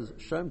brisa says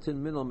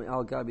Shemtin minol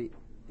me'al gabi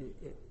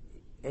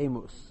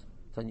emus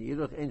Tani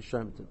Yiruch ein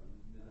Shemtin.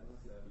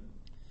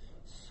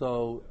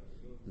 So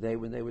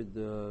when they would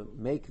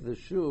make the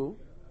shoe,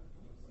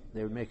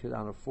 they would make it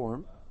on a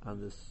form on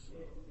this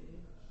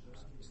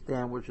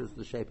stand, which is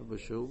the shape of a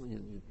shoe.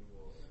 You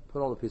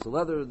put all the piece of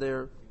leather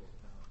there,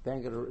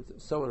 bang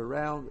it, sew it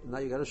around. And now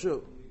you got a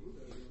shoe.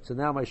 So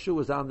now my shoe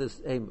is on this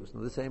amos.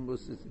 Now this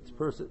amos,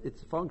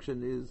 its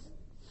function is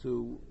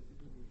to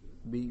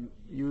be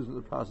used in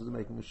the process of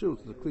making a shoe.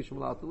 So the klishim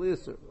allowed to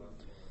liser.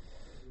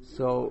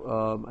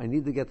 So I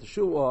need to get the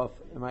shoe off.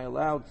 Am I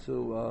allowed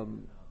to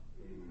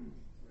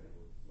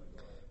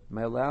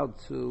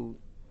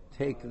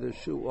take the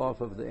shoe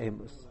off of the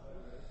amos?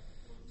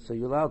 So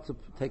you're allowed to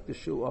take the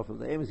shoe off of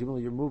the amos, even though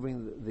you're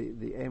moving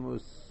the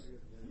amos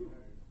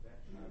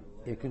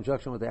in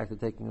conjunction with the act of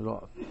taking it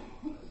off.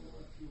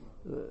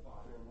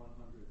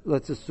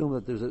 Let's assume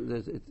that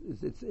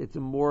it's a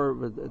more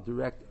of a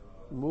direct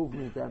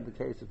movement than the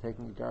case of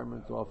taking a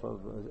garment off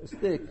of a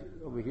stick.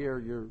 Over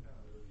here,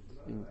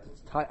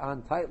 it's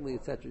on tightly,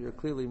 etc. You're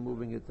clearly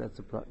moving it. That's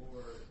a problem.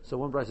 So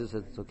one brisa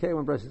says it's okay.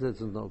 One brisa says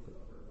it's no good.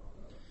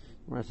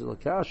 One brisa says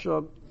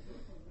lakasha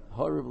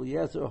horrible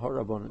yeser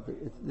horabon.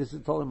 This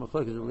is told in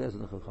Machlokes Rabbi Eliezer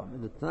and Chacham.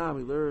 In the time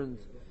we learned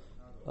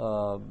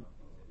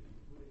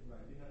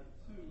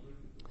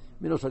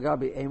Mino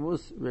Shagabi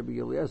Amos Rabbi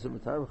Eliezer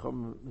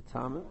Mitaracham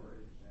Mitame.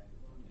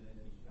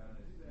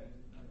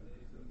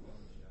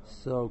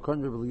 So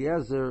according to Rabbi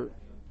Eliezer,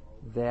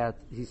 that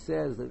he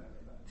says that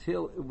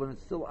till when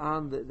it's still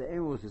on the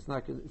Amos, it's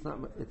not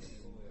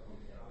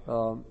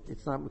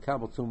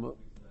Makabel Tumah,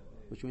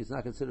 which means it's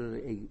not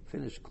considered a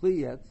finished kli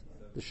yet.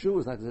 The shoe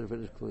is not considered a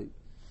finished kli.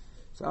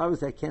 So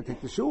obviously I can't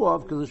take the shoe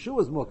off because the shoe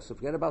is muksa. So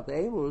forget about the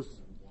Amos,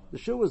 the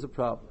shoe is a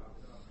problem.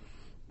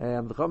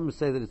 And the Chachamim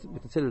say that it's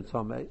considered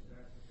tamei.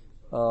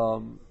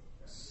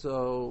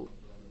 So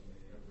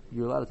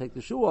you're allowed to take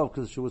the shoe off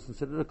because the shoe is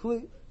considered a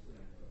kli.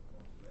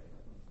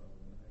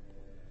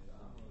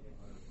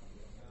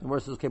 And where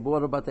it says, okay, but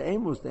what about the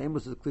Amos? The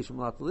Amos is a kli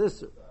shemalat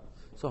l'isser.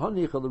 So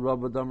hanicha the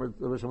Rabba Damer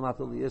the shemalat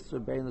l'isser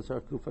bein the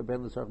sark kufa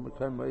bein the sark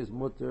mekayma is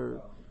mutter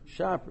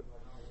shaper.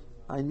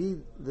 I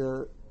need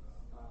in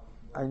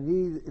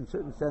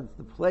certain sense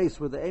the place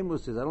where the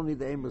Amos is. I don't need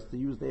the Amos to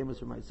use the Amos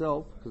for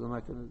myself because I'm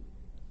not going to.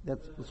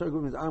 That's the sark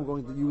means I'm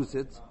going to use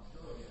it.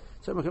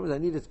 Sark mekayma I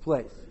need its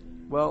place.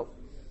 Well,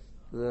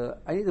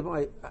 I need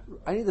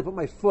to put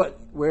my foot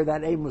where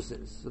that Amos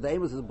is. So the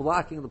Amos is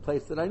blocking the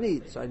place that I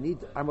need. So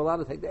I'm allowed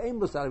to take the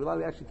Amos out. I'm allowed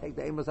to actually take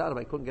the Amos out. If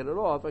I couldn't get it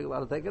off, I'm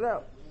allowed to take it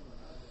out.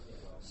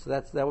 So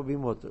that would be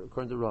mutter,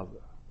 according to Rav.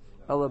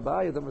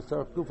 Alabaya, the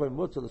Masar Kufay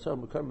mutter, the Sar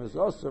Mekayma is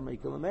also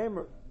making a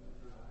mamer.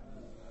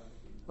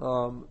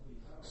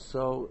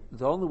 So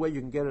the only way you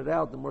can get it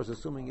out, the more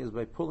assuming, is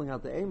by pulling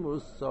out the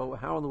Amos. So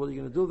how in the world are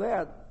you going to do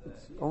that?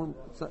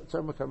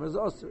 Sar Mekayma is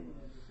also.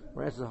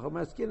 Whereas the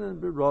Chomaskin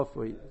and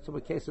Birofui, so in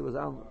case it was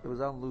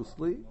on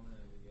loosely,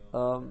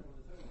 so you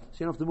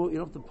don't have to move. You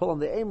don't have to pull on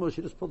the Amos.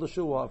 You just pull the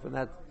shoe off, and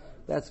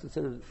that's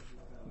considered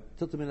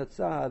Tiltamin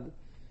Atzad,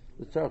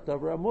 the Tzarech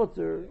Davar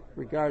Mutter,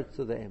 regards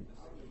to the Amos.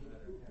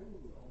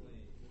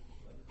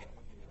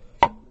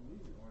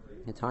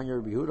 Tanya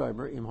Rabbi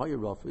Yehuda Im Hayu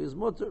Rofui is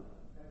Mutter.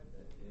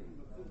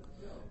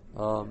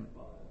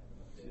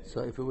 So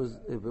if it was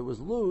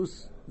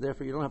loose,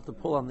 therefore you don't have to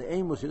pull on the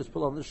Amos. You just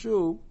pull on the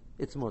shoe.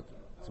 It's Mutter.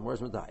 So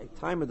where's Madai?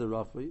 Time of the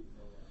Rafi,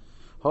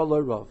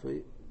 Haloi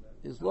Rafi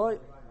is loy.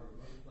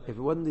 If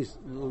it wasn't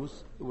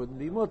loose, it wouldn't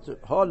be mutter.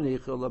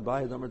 Understand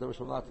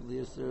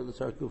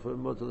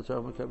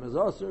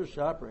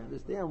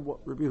what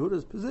Rabbi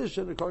Yehuda's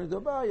position, according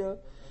to Abaya,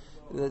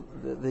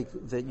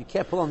 that you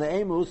can't pull on the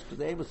amos, because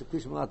the amos is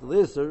klishim not the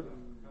lister,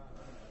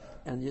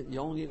 and you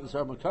only get the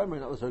Sar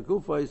Makamer, not the Sar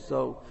Gufay,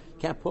 so you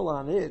can't pull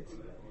on it.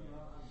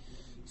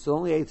 So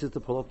only eight is to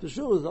pull off the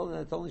shoes,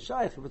 it's only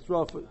shaykh if it's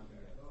rough.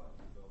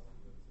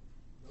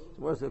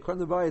 Whereas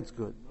according to Abaya, it's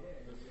good.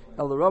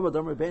 El the Rabba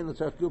Domer Bein the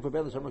Tzarech Gufa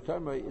Bein the Sar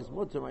Makamer is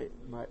mutter.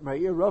 My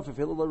ear rough if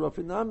you rough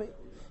in nami.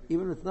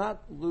 Even if it's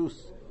not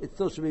loose, it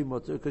still should be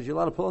mutter because you're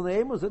allowed to pull on the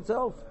amos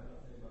itself.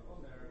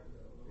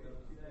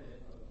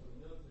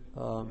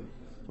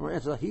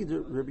 Answer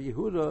Hida Rabbi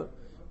Yehuda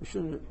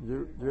Mishum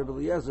Rabbi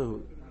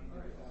Eliezer.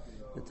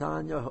 The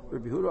Tanya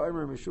Rabbi Yehuda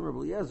Omer Mishum Rabbi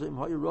Eliezer Im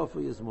Hayu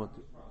Rafi is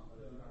mutter.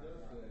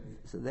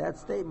 So that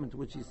statement,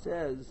 which he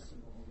says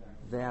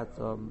that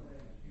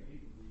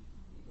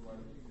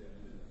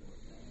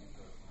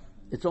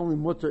it's only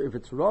mutter if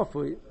it's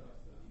rafi,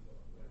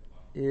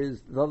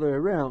 is the other way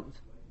around.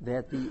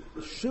 That the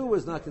shoe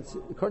is not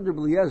considered, according to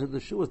Eliezer, the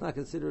shoe is not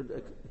considered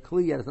a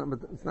kli yet.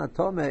 It's not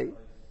tomei.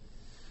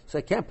 So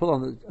I can't pull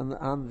on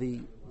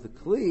the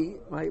kli.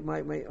 My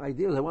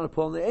idea is I want to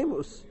pull on the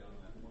amos.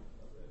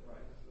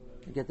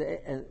 I get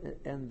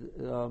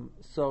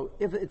so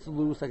if it's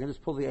loose, I can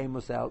just pull the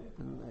amos out.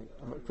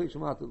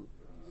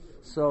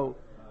 So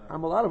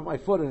I'm allowed to put my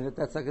foot in it.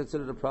 That's not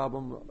considered a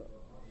problem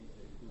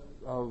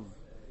of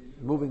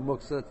moving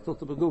muksa. It's still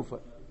to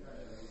begufa.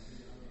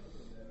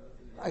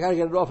 I got to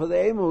get it off of the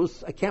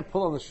amos. I can't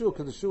pull on the shoe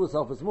because the shoe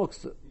itself is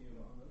muksa.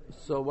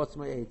 So what's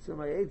my eitzah?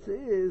 My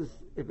eitzah is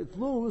if it's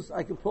loose,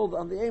 I can pull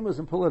on the amos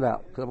and pull it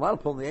out because I'm allowed to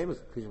pull on the amos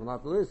because you're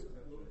not the list.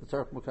 The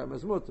tzarech mukam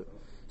is mutter.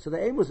 So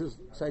the amos is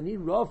so I need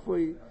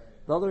roughly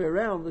the other way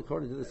around,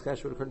 according to this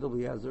kashur, according to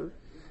Eliezer,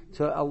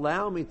 to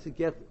allow me to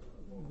get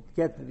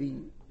the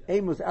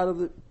amos out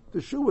of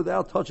the shoe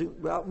without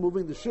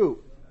moving the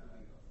shoe.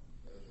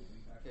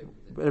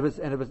 But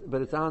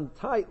but it's on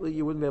tightly,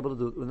 you would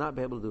not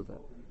be able to do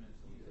that.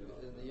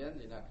 In the end,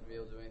 you're not going to be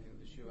able to do anything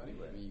with the shoe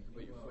anyway. I mean, you can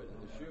put your foot in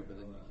the shoe, but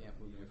then you can't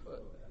move your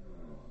foot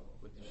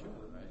with the shoe,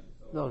 right?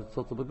 No, it's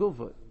tilted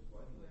begufa.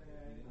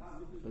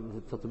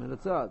 It's tilted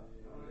minatzad.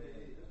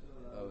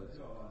 Oh, it's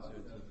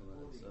considered tilted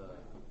minatzad.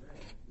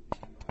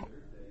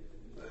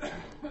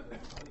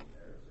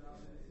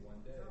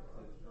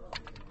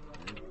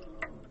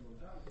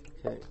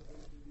 Okay.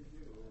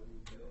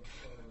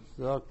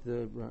 Zok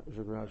the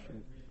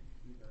Rashi.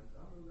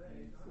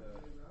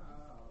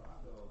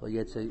 Well,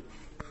 yet say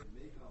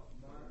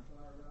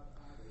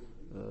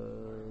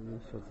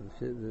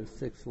the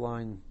sixth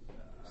line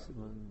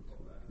from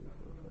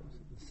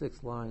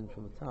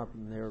the top,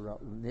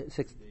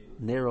 sixth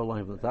narrow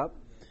line from the top.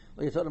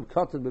 Like you said, I'm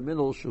cut in the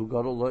middle shoe,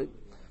 got all light.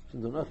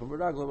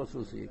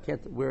 You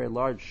can't wear a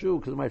large shoe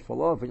because it might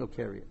fall off and you'll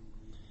carry it.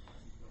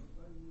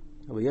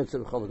 You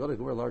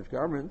can wear large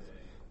garments.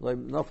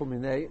 It's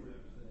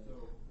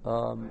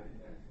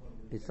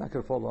not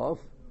going to fall off.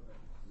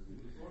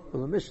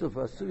 But it's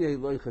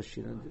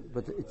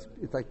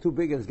like too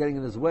big and it's getting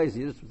in his way, so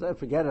you just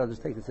forget it, I'll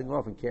just take this thing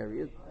off and carry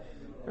it.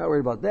 Not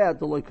worried about that.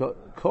 The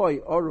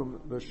koi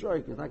orum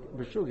b'shuk is not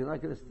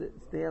going to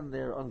stand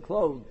there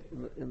unclothed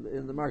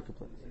in the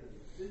marketplace.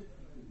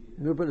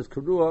 Nubin is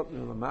karua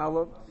in the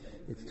mala,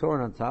 it's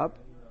torn on top.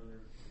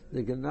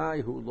 The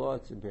ganai who law,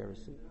 it's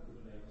embarrassing.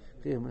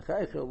 When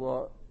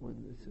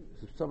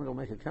someone will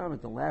make a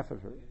comment and laugh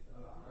at her.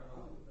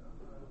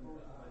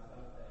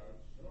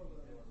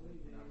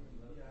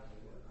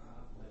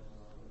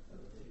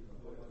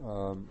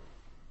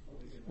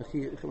 She's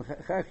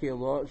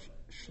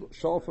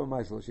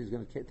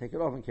going to take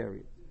it off and carry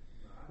it.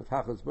 With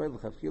hachas boy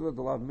l'chavchila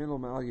the lav minol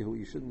ma'al yehu.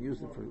 You shouldn't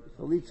use it for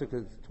chalitza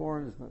because it's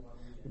torn. It's not.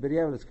 But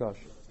yeah, it's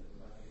kosher.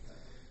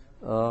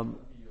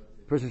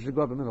 Person should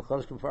go up a minol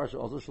chadash k'mfarsha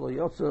also shlo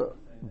yotza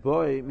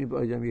boy mi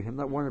boydem. You have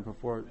not worn it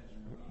before.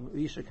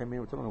 Isha came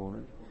in. We're talking about a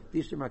woman.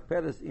 Isha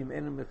makpedes im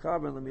enem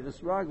mechaben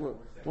lemidas ragla.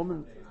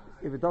 Woman,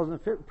 if it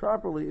doesn't fit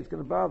properly, it's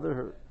going to bother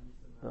her.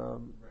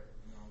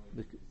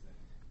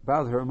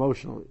 Bother her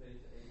emotionally.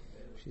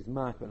 She's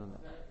makban on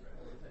that.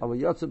 Our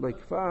yotza by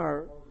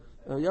kfar,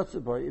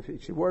 yotza by if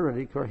she wore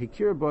already, he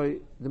cured by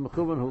the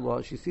mechuvan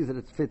hula. She sees that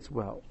it fits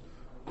well.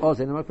 Oh,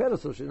 so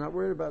she's not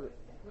worried about it.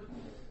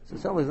 So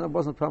it sounds like it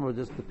wasn't a problem with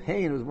just the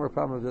pain. It was more a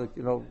problem with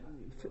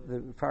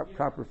the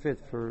proper fit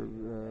for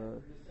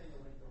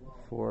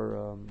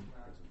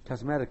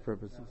cosmetic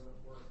purposes.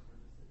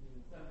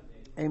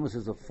 Amos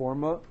is a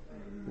forma,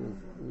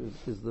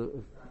 is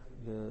the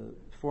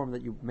form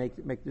that you make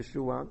the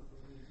shoe on.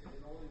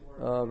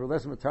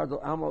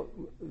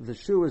 The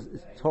shoe is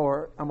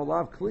tore.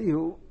 Amalav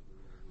klihu,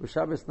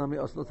 Shabbos nami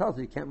oslotal.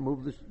 You can't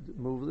move the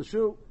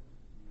shoe.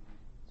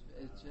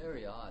 It's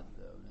very odd,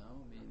 though.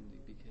 No, I mean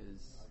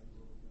because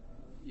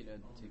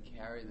to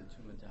carry the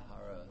Tumah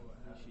Tahara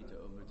Shita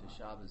over to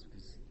Shabbos,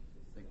 because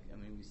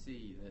we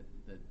see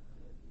that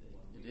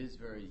it is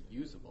very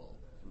usable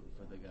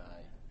for the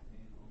guy.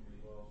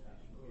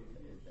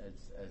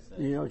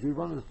 If you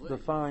want to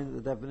define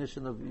the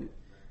definition of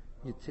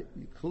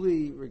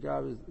Kli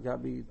got to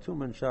be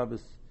Tumen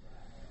Shabbos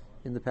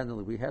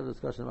independently. We had a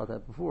discussion about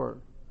that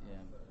before.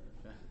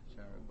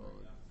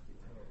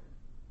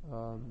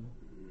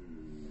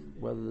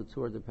 Whether the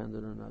two are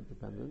dependent or not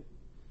dependent.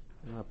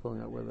 I'm not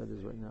pulling out where that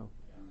is right now.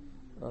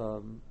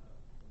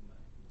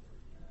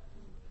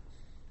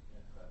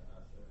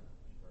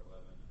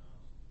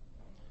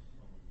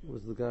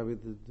 Was the guy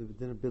with the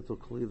dinner bittul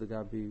kli the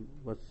guy be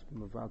what's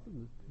about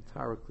the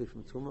Tara kli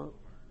from Tuma?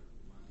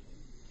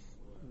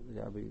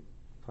 The guy be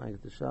applying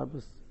it to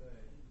Shabbos.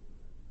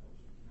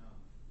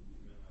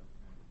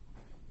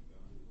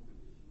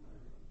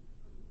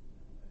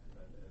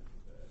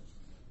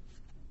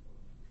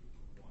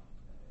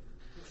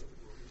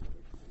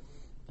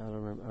 I don't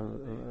remember.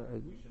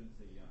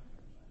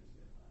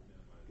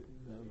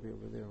 That'll be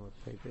over there on what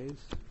page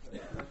base.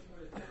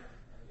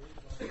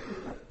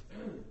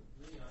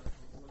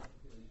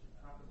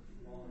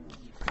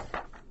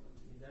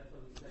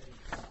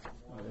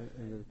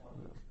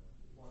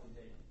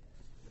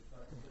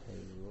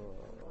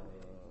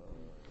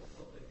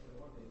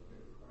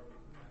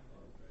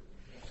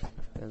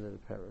 End of the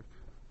parak.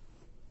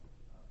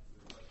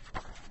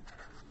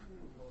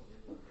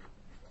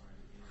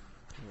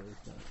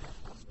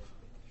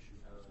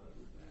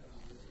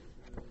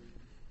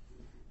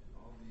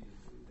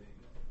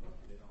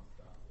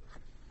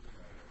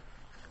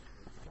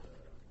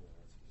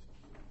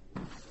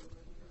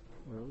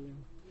 Really?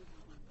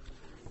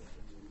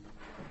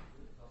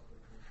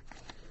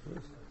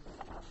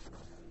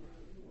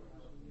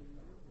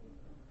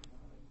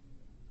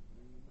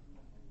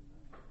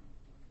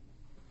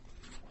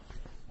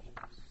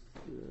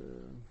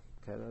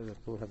 Okay, I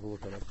have to have a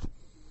look at it.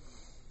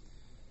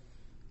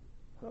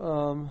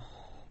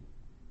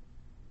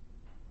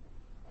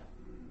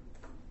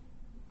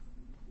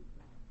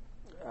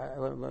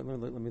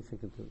 Let me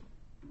think into it.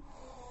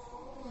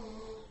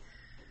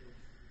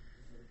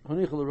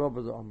 Honichel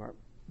Rabba the Omar.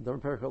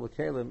 Don't perkel the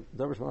Kalim.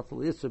 Don't respond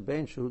to the Yisr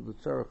Ben Shu the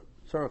Tzarech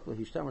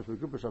LeHishtamash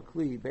v'Grupas Al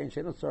Kli Ben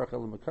Shein Tzarech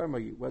El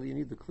Makarma. Whether you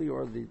need the Kli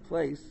or the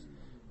place,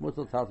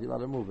 Mutal Talti allowed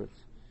to move it.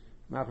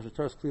 Machash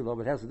Tzarech Kli Lo,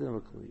 but it has to do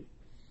with Kli.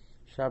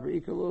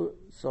 Shabri Ikalu.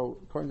 So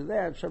according to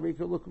that, Shabri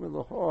Ikalu Lukum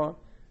Lahor.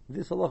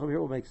 This halacha here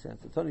will make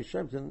sense. The Tony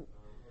Shemton,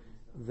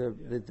 the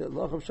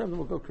halacha of Shemton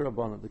will go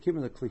Kirabana. The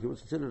Kim the Kli, who was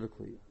considered a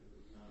Kli.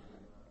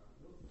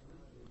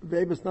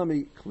 The Amos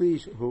Nami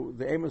Kli, who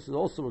the Amos is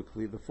also a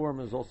Kli, the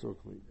foreman is also a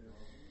Kli.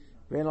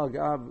 Ben Al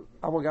Gav,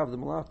 Abel Gav the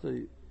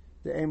Malachta,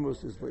 the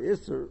Amos is the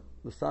Isser,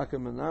 the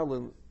Sakim and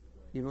Alin,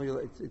 even though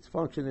its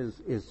function is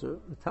Isser.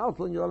 The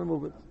Taltlin, you ought to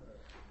move it.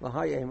 The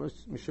High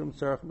Amos, Mishum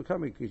Tzarech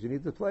Mekami, because you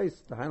need the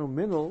place. The Hainu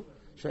Minul,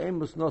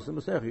 She'Amos Nosim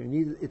Masech, you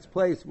need its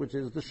place, which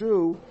is the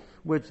shoe,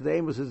 which the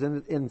Amos is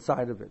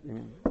inside of it. I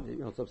mean,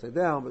 it's upside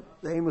down, but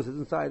the Amos is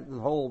inside the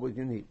hole, what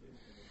you need.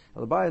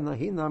 The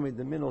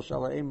Minul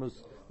Shala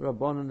Amos,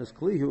 Rabbanon is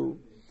Klihu,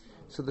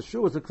 so the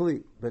shoe is a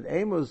Kli, but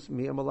Amos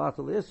mi amalata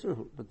le'isr,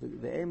 but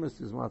the Amos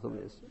is malata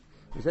le'isr.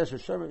 He says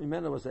Sheshem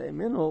Imena was a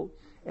Minul,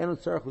 and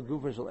it's Tzarech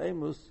L'Gufa Shel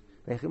Amos,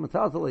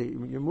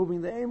 you're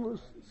moving the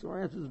Amos, so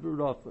our answer is brewed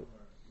off it.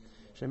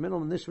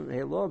 Sheminul Nishmat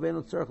Helo, and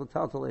it's Tzarech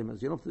L'Taltal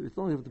Amos. You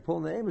don't have to pull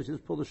in the Amos, you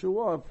just pull the shoe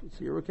off, so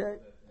you're okay.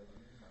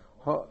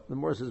 The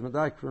more says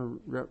Medak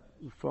from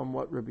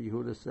what Rabbi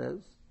Yehuda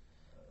says,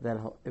 that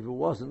if it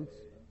wasn't,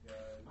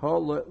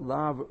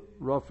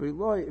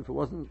 if it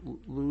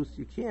wasn't loose,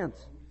 you can't.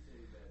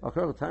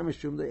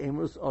 The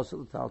Amos also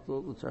the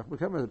Taltal the Tzarech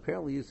B'Kamer.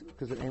 Apparently,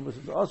 because the Amos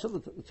is also the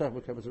Tzarech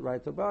B'Kamer, it's a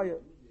right to buy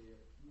it.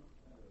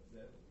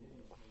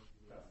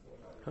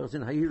 I was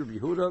in Hayir Rabbi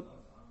Yehuda,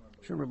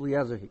 Shem Rabbi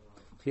Eliezer.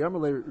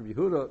 Tiyamalei Rabbi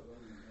Yehuda,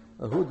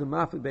 Ahud the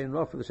Mafi Bein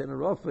Rafi the Shein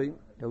Rafi.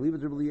 He'll leave it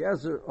to Rabbi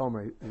Eliezer.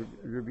 Omer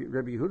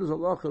Rabbi Yehuda's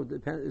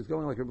halacha is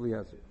going like Rabbi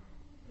Eliezer.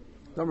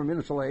 Damer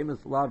Min Shalei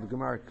Amos Lav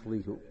Gemar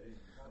Klihu.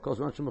 It's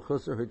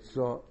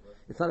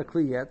not a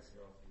kli yet.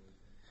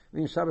 I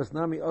mean, Shabbos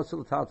Nami also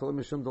l'taltal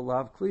mishum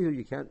delav kli.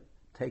 You can't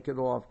take it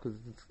off because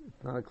it's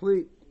not a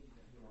kli.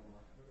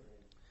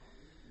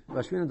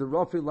 Vashmin the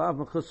Rafi lav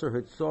mechusar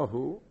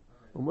hitzahu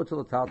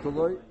umutal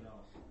l'taltaloi.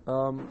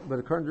 But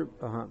according to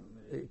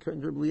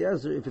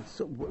Eliezer, if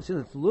it's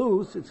since it's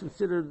loose, it's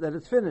considered that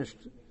it's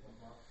finished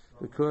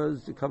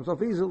because it comes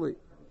off easily.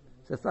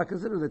 So it's not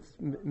considered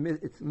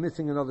it's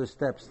missing another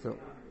step still.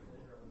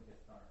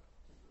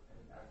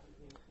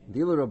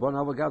 Dealer Rabban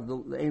Avagav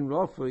the Ein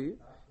Rafi,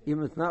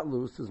 even if it's not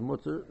loose, is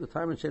mutter. The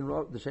time in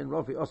the Shein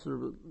Rafi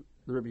also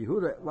the Rabbi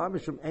Yehuda La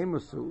Mishum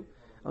Amosu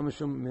Al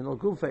Mishum Minol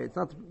Gufe. It's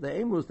not the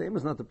Amos. The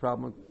Amos is not the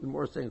problem. The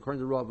more saying according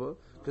to Rava,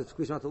 because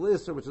it's not the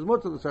lister, which is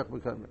mutter the Tzarech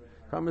B'Kamer.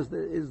 Problem is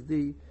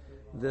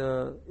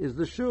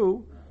the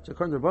shoe. So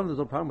according to Rabban, there's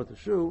no problem with the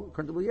shoe.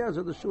 According to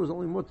Eliezer, the shoe is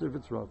only mutter if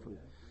it's Rafi.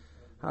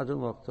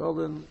 Hadron Loch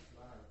Tolden.